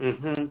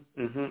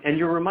 Mm-hmm. Mm-hmm. And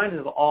you're reminded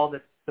of all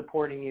that's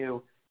supporting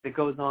you, that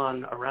goes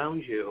on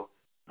around you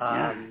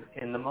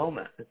in the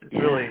moment. It's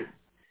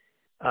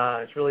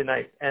really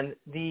nice. And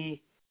the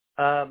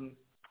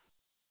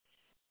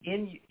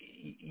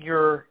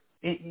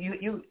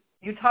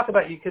you talk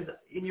about because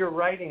in your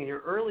writing, in your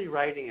early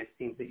writing, it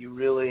seems that you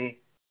really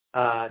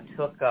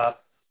took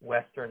up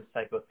Western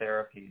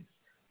psychotherapies.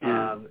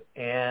 Yeah.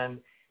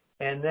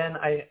 And then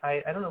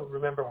I don't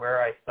remember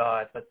where I saw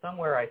it, but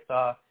somewhere I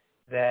saw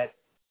that,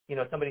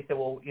 somebody said,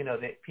 well,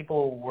 that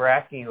people were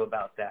asking you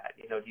about that.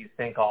 Do you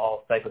think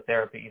all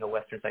psychotherapy,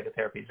 Western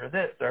psychotherapies are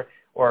this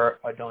or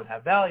don't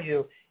have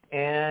value?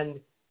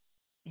 And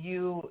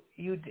you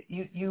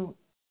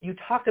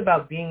talked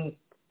about being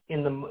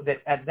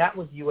that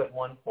was you at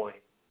one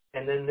point,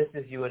 and then this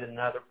is you at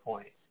another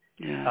point.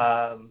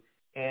 Yeah.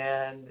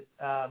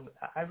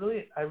 I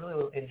really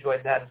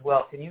enjoyed that as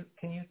well. Can you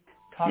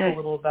talk a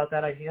little about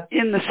that idea?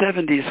 In the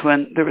 70s,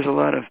 when there was a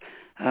lot of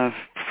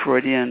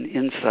Freudian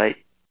insight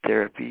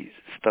therapy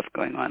stuff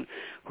going on,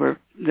 where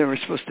there were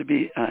supposed to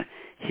be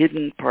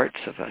hidden parts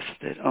of us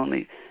that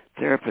only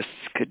therapists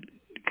could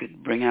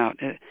bring out.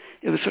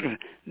 It was sort of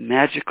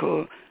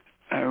magical,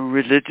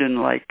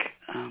 religion-like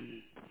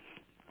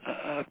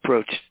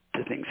approach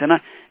to things, and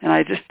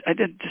I just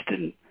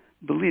didn't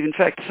believe. In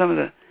fact,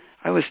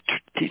 I was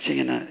teaching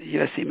in a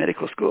USC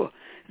medical school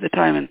at the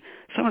time, and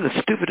some of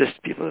the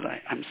stupidest people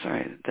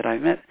that I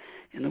met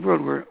in the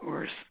world were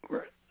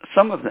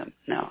some of them,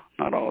 now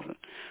not all of them,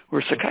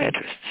 were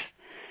psychiatrists,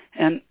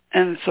 and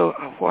so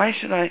why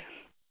should I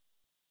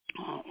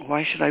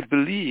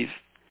believe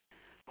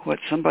what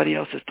somebody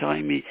else is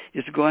telling me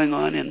is going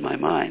on in my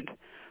mind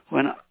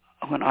when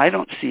I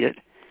don't see it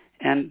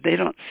and they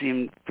don't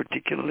seem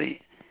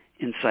particularly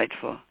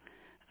insightful?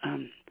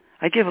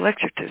 I gave a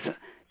lecture to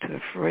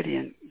a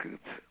Freudian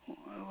group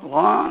a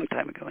long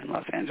time ago in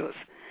Los Angeles,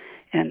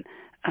 and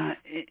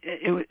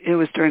it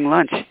was during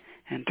lunch.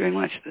 And during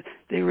lunch,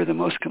 they were the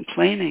most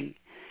complaining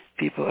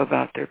people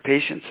about their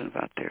patients and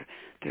about their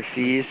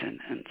fees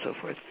and so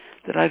forth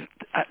that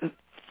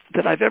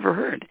I've ever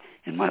heard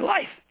in my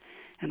life.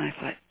 And I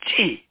thought,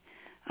 gee,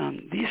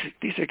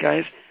 these are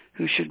guys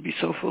who should be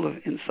so full of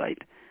insight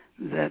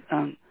that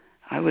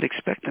I would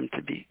expect them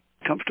to be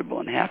comfortable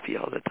and happy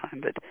all the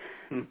time,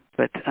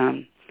 but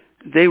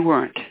they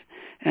weren't.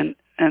 And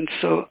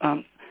so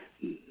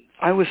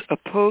I was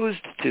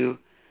opposed to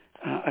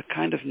a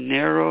kind of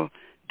narrow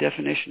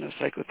definition of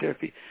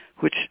psychotherapy,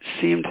 which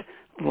seemed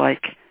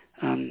like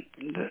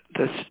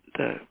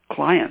the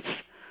clients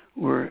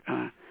were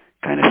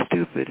kind of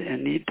stupid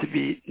and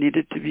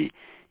needed to be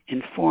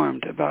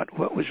informed about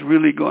what was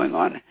really going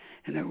on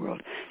in their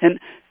world. And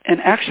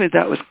actually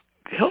that was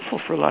helpful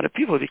for a lot of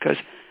people, because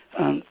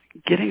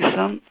getting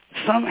some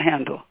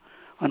handle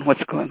on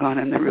what's going on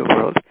in the real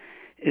world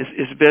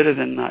is better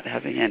than not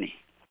having any.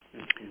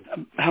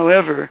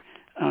 However,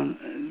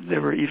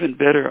 there were even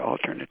better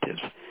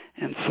alternatives,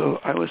 and so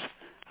I was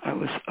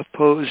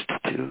opposed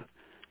to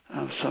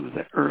some of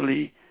the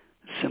early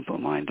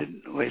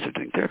simple-minded ways of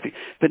doing therapy.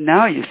 But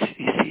now you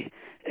see,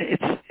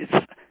 it's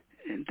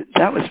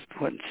that was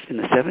what's in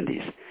the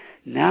 70s.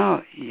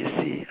 Now you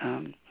see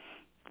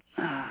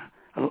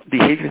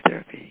behavior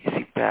therapy. You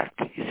see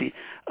PACT. You see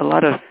a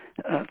lot of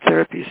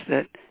therapies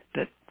that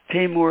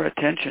pay more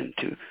attention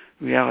to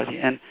reality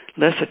and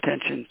less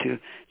attention to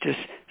just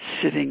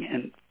sitting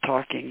and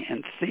talking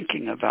and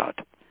thinking about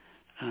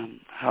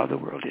how the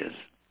world is.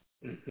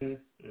 Mhm.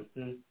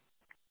 Mhm.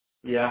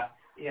 Yeah.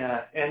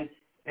 Yeah. And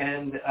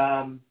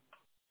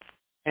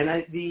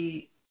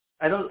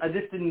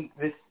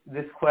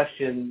this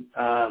question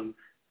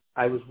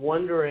I was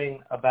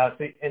wondering about,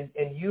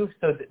 and you,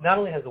 so that not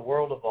only has the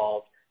world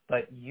evolved,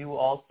 but you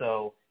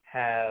also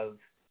have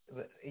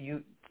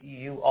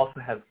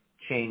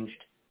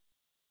changed.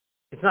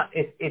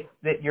 It's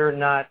that you're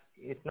not.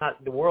 It's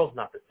not, the world's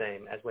not the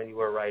same as when you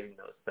were writing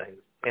those things.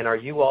 And are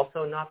you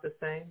also not the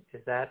same?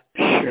 Is that?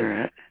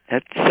 Sure.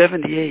 At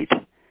 78,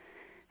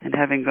 and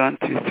having gone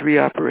through 3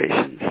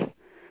 operations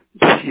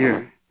this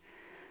year,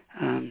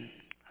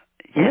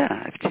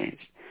 I've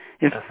changed.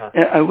 If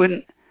I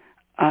wouldn't,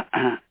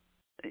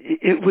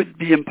 it would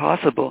be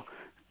impossible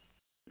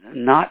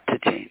not to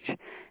change.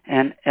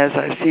 And as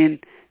I've seen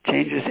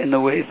changes in the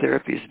way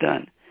therapy is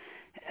done,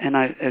 and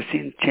I've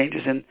seen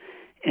changes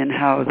in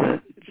how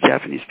the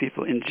Japanese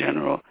people in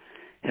general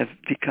have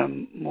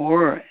become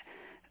more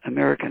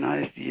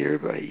Americanized year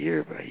by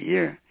year by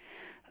year.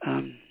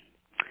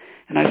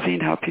 And I've seen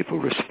how people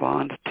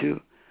respond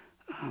to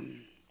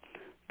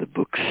the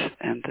books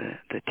and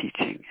the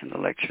teaching and the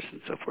lectures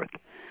and so forth.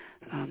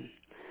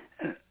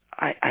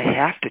 I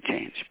have to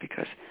change,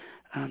 because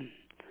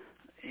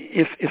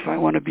if I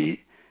want to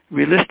be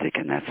realistic,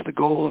 and that's the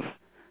goal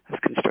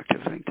of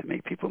constructive living, to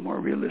make people more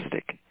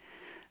realistic,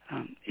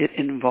 it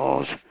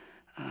involves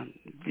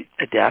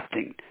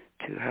adapting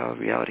to how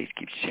reality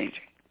keeps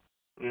changing.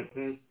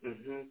 Mhm.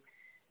 Mhm.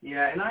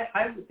 Yeah, and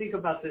I would think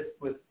about this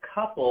with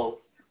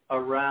couples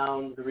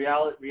around the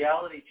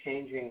reality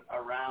changing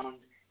around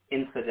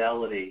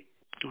infidelity.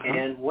 Uh-huh.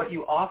 And what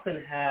you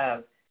often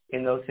have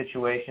in those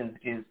situations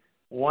is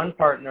one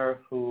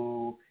partner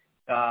who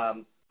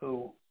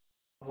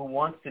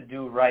wants to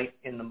do right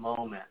in the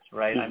moment,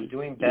 right? Mm-hmm. I'm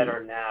doing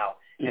better now.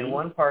 Mm-hmm. And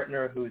one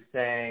partner who's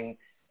saying,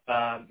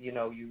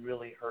 you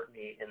really hurt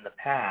me in the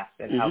past,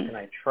 and how can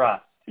I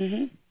trust?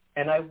 Mm-hmm.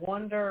 And I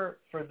wonder,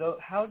 for those,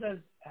 how does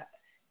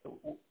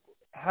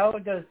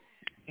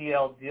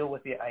CL deal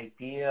with the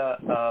idea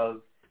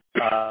of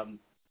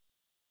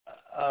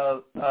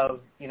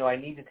I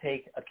need to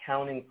take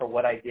accounting for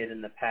what I did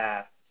in the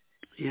past,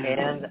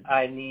 and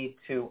I need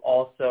to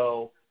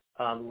also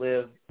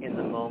live in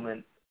the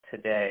moment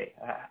today.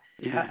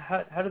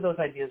 How do those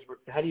ideas?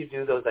 How do you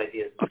do those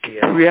ideas? Okay.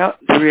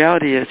 The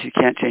reality is you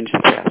can't change the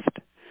past.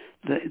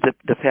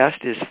 The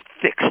past is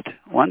fixed.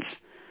 Once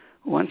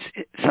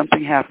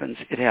something happens,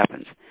 it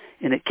happens,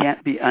 and it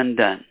can't be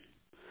undone.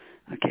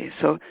 Okay,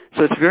 so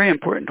it's very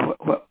important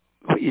what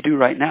you do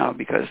right now,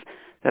 because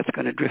that's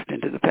going to drift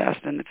into the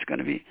past, and it's going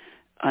to be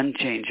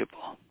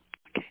unchangeable.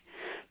 Okay,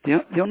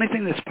 the only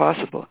thing that's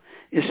possible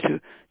is to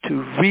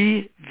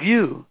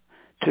review,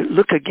 to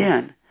look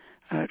again,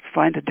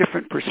 find a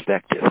different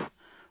perspective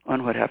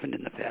on what happened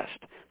in the past.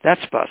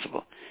 That's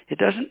possible. It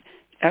doesn't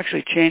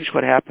actually change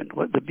what happened,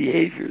 what the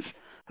behaviors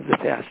of the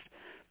past,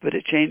 but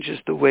it changes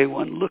the way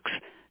one looks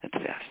at the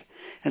past.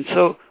 And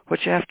so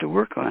what you have to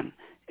work on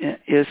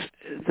is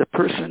the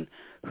person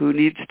who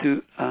needs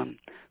to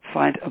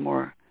find a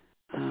more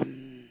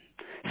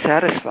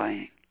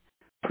satisfying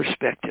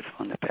perspective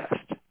on the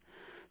past.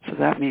 So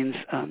that means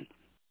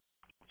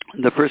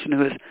the person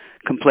who is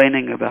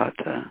complaining about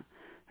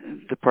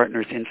the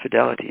partner's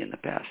infidelity in the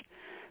past,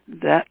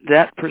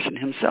 that person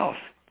himself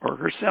or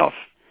herself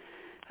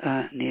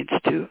needs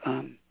to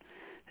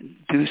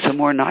do some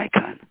more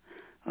Nikon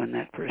on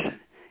that person,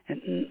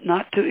 and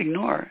not to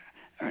ignore,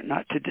 or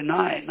not to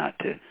deny, not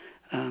to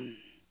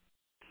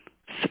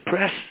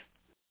suppress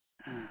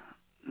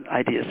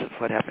ideas of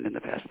what happened in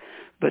the past,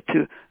 but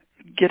to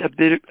get a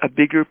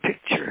bigger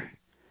picture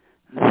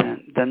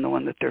than the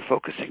one that they're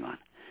focusing on.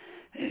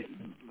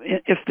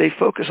 If they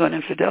focus on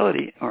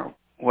infidelity or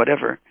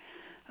whatever,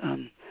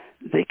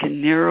 they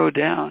can narrow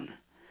down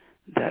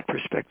that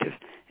perspective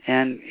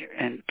and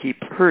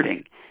keep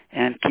hurting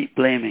and keep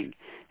blaming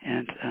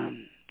and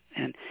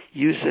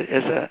use it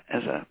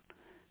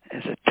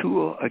as a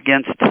tool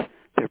against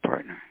their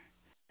partner.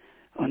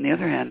 On the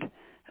other hand,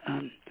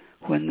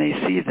 when they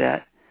see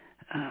that,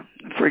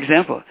 for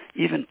example,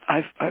 even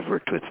I've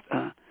worked with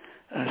a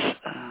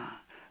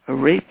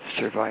rape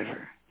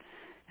survivor,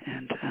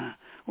 and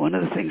one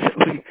of the things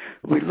that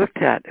we looked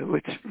at,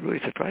 which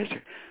really surprised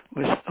her,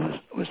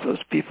 was those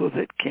people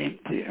that came,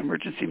 the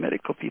emergency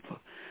medical people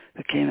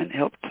that came and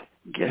helped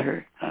get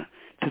her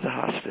to the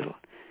hospital,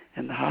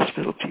 and the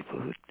hospital people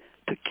who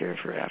took care of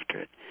her after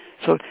it.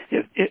 So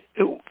it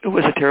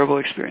was a terrible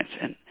experience,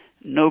 and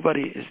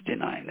nobody is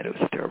denying that it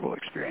was a terrible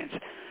experience.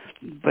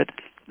 But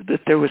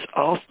there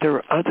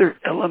were other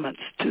elements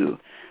too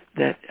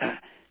that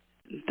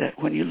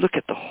when you look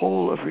at the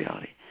whole of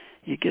reality,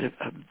 you get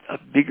a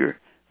bigger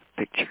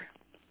picture.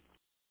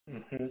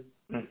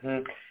 Mm-hmm.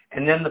 Mm-hmm.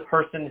 And then the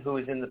person who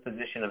is in the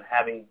position of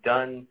having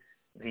done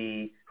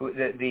the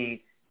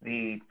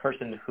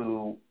person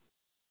who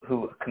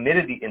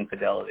committed the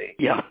infidelity.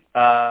 Yeah.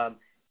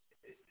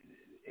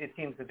 It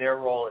seems that their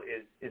role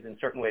is in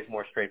certain ways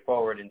more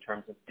straightforward in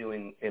terms of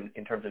being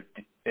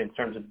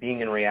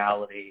in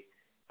reality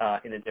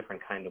in a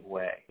different kind of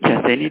way.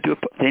 Yeah, they need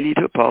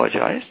to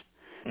apologize,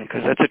 mm-hmm.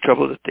 because that's a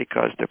trouble that they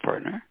caused their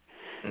partner,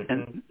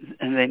 mm-hmm.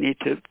 and they need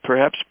to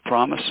perhaps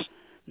promise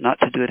not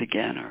to do it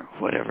again or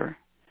whatever.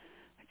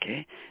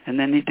 Okay, and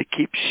they need to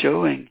keep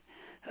showing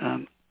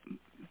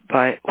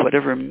by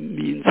whatever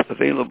means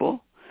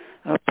available,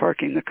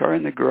 parking the car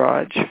in the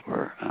garage,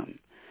 or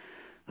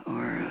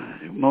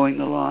mowing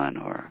the lawn,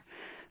 or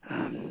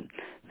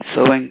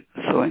sewing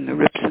the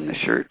rips in the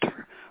shirt,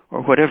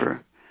 or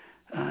whatever.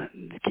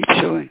 Keep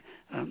showing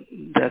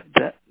that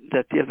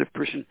the other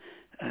person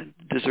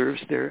deserves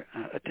their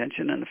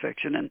attention and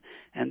affection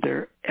and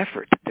their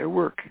effort, their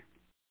work.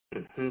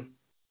 Mm-hmm.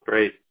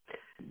 Great.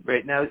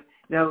 Now,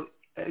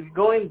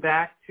 going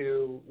back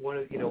to one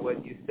of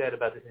what you said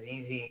about this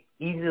is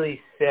easily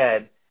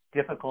said,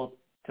 difficult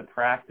to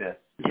practice.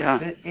 Yeah.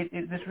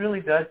 This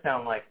really does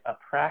sound like a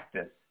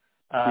practice.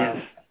 Yes.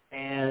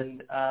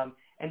 And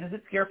does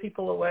it scare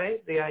people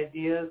away, the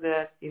idea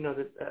that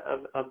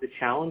of the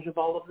challenge of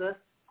all of this?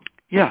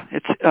 Yeah,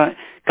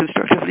 it's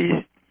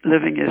constructively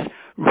living is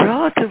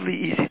relatively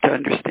easy to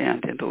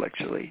understand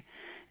intellectually,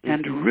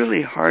 and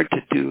really hard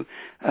to do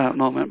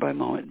moment by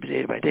moment,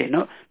 day by day.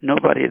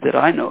 Nobody that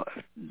I know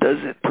of does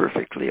it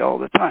perfectly all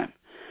the time.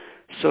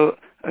 So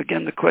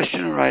again, the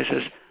question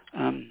arises: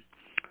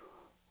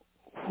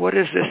 what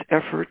is this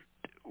effort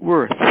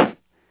worth?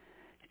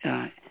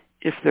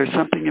 If there's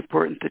something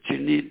important that you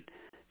need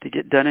to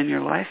get done in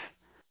your life,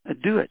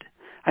 do it.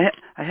 I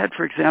had,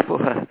 for example,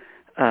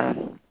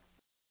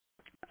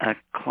 a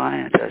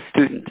client, a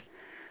student,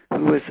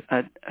 who was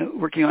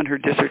working on her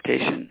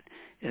dissertation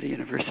at a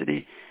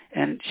university,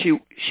 and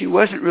she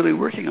wasn't really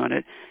working on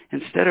it.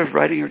 Instead of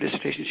writing her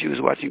dissertation, she was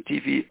watching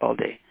TV all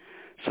day.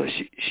 So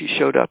she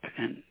showed up,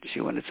 and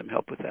she wanted some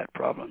help with that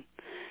problem.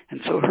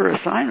 And so her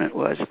assignment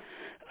was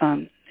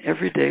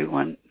every day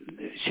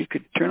she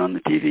could turn on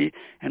the TV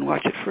and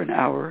watch it for an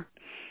hour,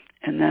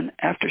 and then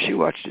after she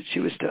watched it, she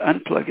was to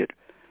unplug it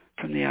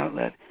from the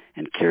outlet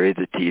and carry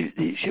the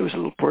TV. She was a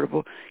little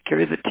portable.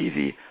 Carry the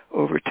TV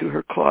over to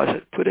her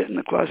closet, put it in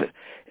the closet,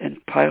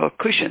 and pile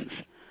cushions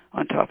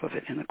on top of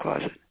it in the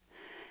closet,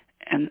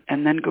 and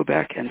then go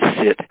back and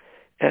sit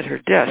at her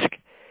desk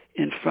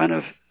in front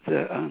of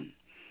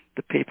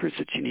the papers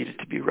that she needed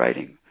to be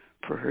writing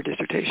for her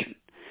dissertation.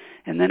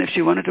 And then if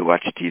she wanted to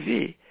watch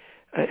TV,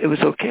 it was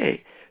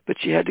okay, but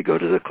she had to go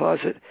to the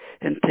closet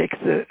and take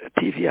the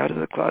TV out of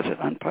the closet,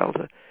 unpile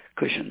the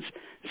cushions,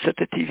 set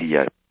the TV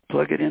up,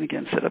 plug it in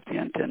again, set up the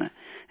antenna,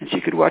 and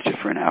she could watch it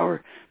for an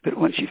hour. But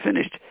when she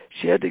finished,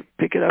 she had to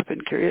pick it up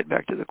and carry it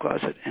back to the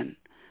closet and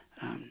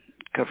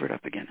cover it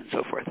up again, and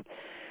so forth.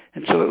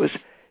 And so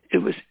it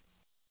was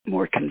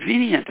more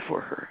convenient for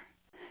her.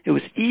 It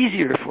was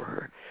easier for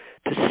her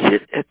to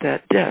sit at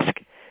that desk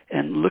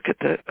and look at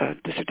the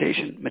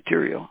dissertation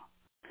material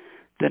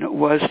than it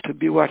was to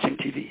be watching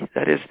TV.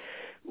 That is,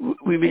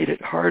 we made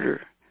it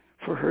harder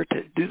for her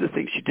to do the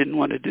things she didn't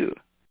want to do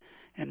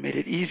and made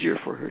it easier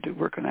for her to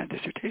work on that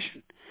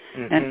dissertation.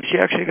 Mm-hmm. And she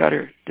actually got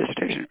her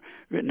dissertation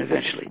written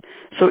eventually.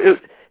 So it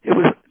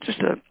was just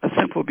a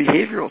simple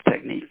behavioral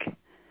technique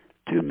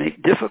to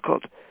make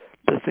difficult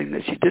the thing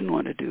that she didn't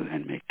want to do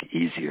and make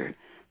easier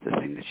the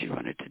thing that she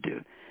wanted to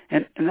do.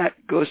 And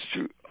that goes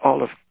through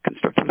all of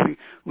constructive living.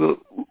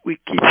 We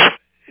keep,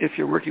 if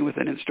you're working with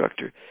an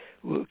instructor,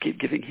 we'll keep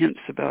giving hints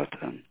about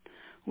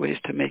ways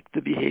to make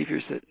the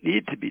behaviors that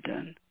need to be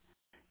done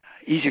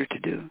easier to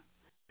do.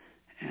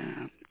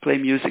 Play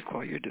music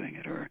while you're doing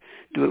it, or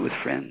do it with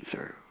friends,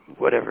 or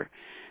whatever.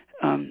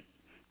 So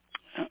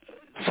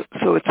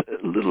it's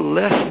a little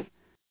less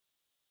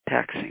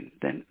taxing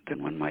than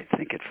one might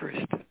think at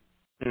first.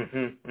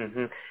 Mm-hmm,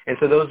 mm-hmm. And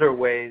so those are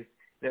ways.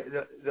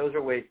 Those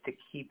are ways to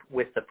keep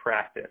with the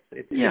practice.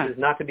 It is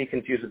not to be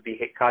confused with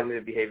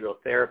cognitive behavioral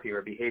therapy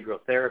or behavioral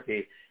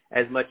therapy,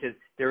 as much as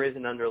there is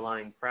an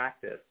underlying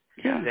practice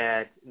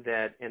that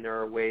and there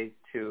are ways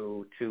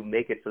to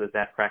make it so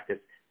that practice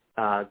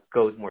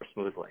goes more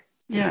smoothly.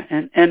 Yeah,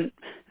 and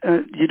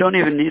you don't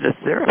even need a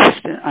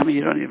therapist. I mean,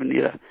 you don't even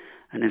need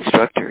an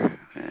instructor,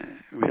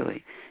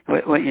 really.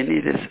 What you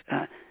need is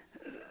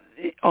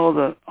all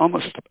the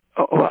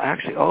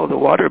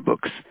water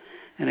books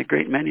and a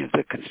great many of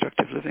the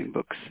constructive living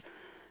books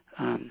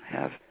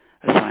have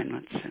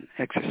assignments and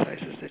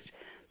exercises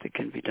that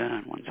can be done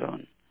on one's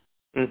own.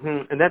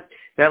 Mm-hmm. And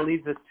that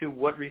leads us to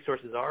what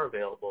resources are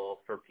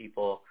available for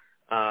people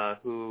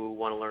who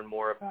want to learn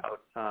more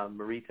about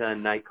Marita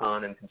and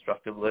Nikon and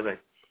constructive living.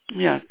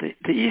 Yeah,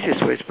 the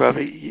easiest way is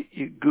probably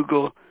you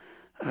Google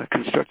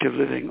constructive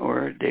living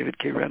or David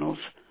K.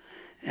 Reynolds,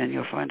 and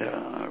you'll find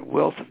a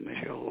wealth of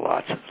material,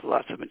 lots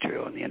of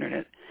material on the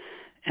internet.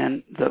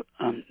 And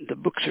the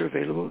books are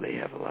available. They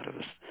have a lot of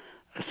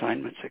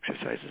assignments,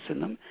 exercises in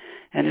them.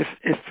 And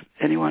if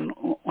anyone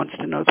wants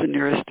to know the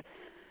nearest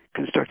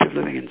constructive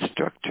living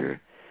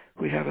instructor,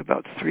 we have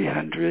about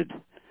 300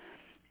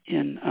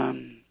 in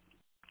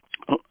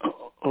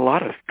a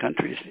lot of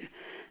countries,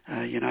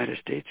 United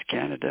States,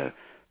 Canada,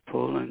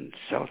 Poland,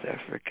 South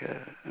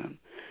Africa,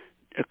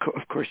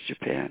 of course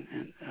Japan,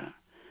 and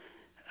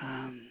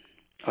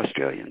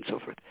Australia, and so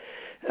forth.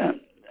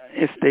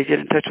 If they get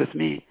in touch with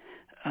me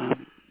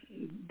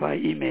by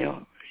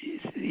email,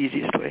 is the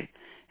easiest way,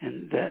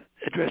 and that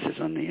address is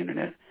on the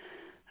internet,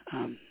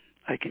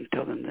 I can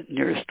tell them the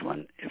nearest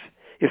one,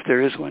 if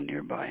there is one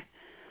nearby.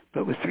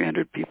 But with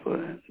 300 people,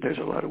 there's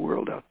a lot of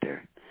world out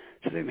there,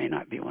 so there may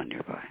not be one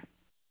nearby.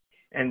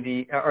 And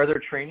are there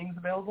trainings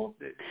available?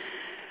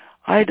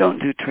 I don't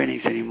do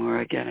trainings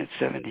anymore. Again, at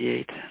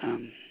 78,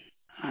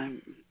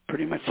 I'm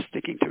pretty much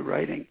sticking to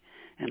writing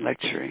and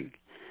lecturing.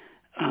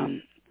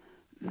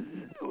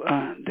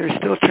 There's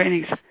still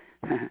trainings,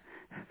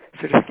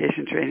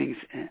 certification trainings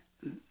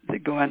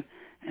that go on,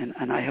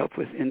 and I help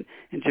with in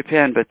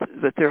Japan, but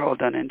they're all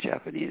done in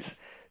Japanese,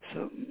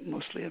 so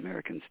mostly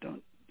Americans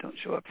don't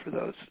show up for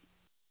those.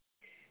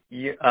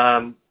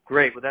 Yeah,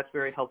 great. Well, that's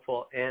very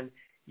helpful. And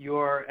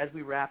as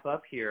we wrap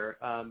up here,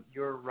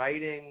 your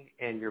writing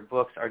and your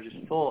books are just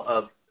full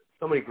of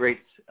so many great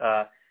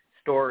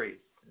stories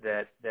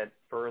that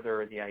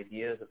further the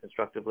ideas of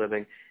constructive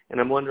living.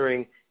 And I'm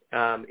wondering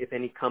if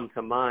any come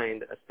to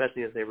mind,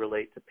 especially as they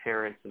relate to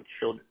parents and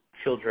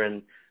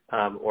children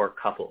or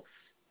couples.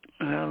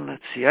 Well,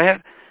 let's see. I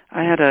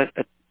had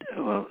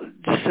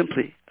just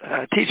simply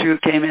a teacher who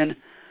came in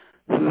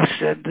who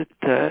said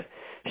that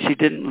she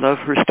didn't love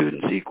her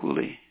students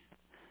equally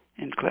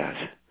in class.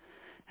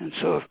 And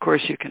so, of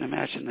course, you can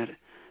imagine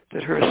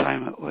that her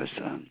assignment was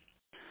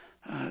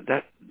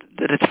that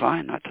it's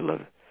fine not to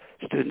love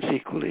students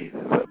equally,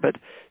 but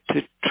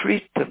to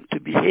treat them, to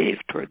behave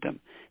toward them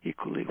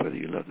equally, whether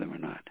you love them or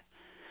not.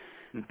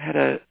 I had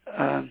a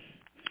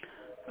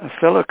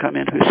fellow come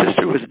in whose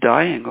sister was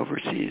dying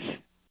overseas,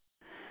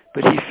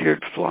 but he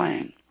feared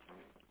flying.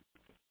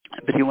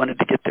 But he wanted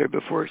to get there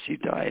before she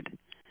died.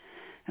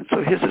 And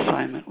so his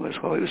assignment was,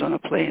 while he was on a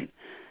plane,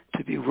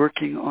 to be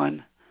working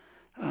on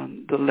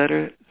the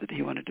letter that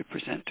he wanted to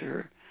present to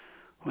her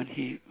when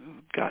he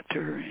got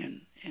to her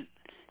in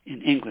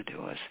England, it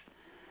was.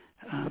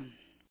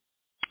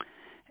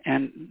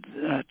 And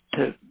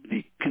to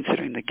be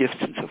considering the gifts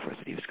and so forth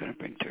that he was going to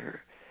bring to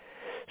her.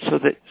 So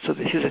that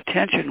his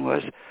attention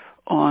was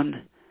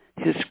on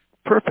his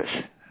purpose,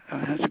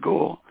 his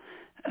goal,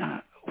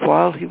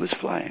 while he was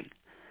flying,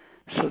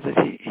 so that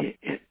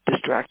it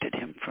distracted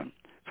him from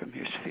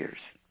his fears.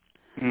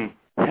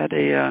 Had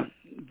a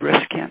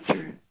breast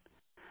cancer,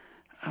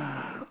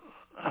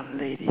 a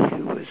lady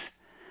who was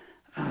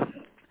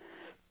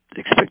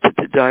expected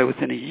to die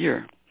within a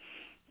year.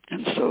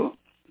 And so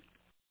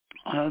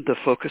the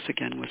focus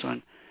again was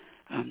on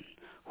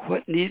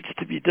what needs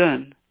to be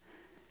done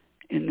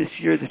in this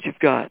year that you've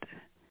got.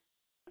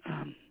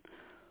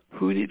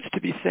 Who needs to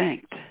be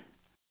thanked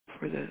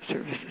for the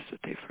services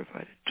that they've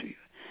provided to you?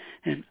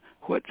 And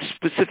what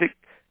specific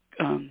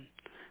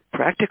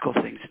practical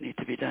things need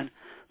to be done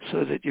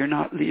so that you're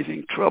not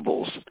leaving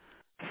troubles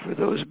for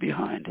those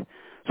behind.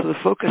 So the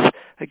focus,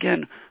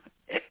 again,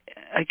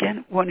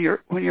 when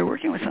you're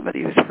working with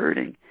somebody who's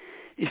hurting,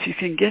 if you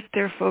can get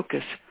their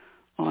focus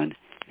on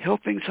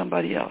helping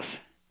somebody else,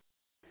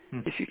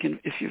 if you can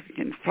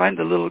find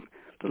the little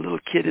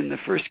kid in the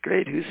first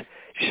grade who's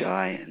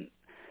shy, and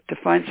to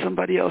find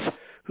somebody else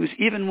who's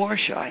even more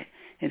shy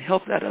and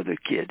help that other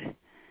kid,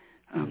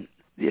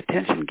 the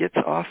attention gets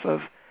off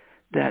of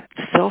that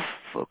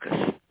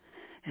self-focus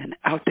and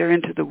out there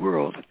into the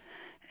world,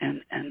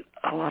 and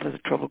a lot of the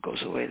trouble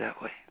goes away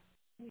that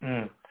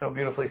way. So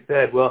beautifully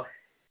said. Well,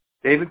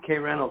 David K.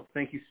 Reynolds,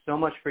 thank you so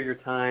much for your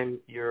time.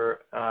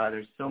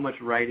 There's so much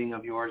writing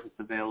of yours that's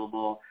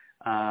available,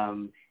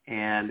 and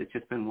it's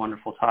just been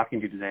wonderful talking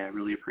to you today. I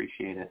really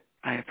appreciate it.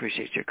 I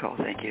appreciate your call.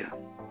 Thank you.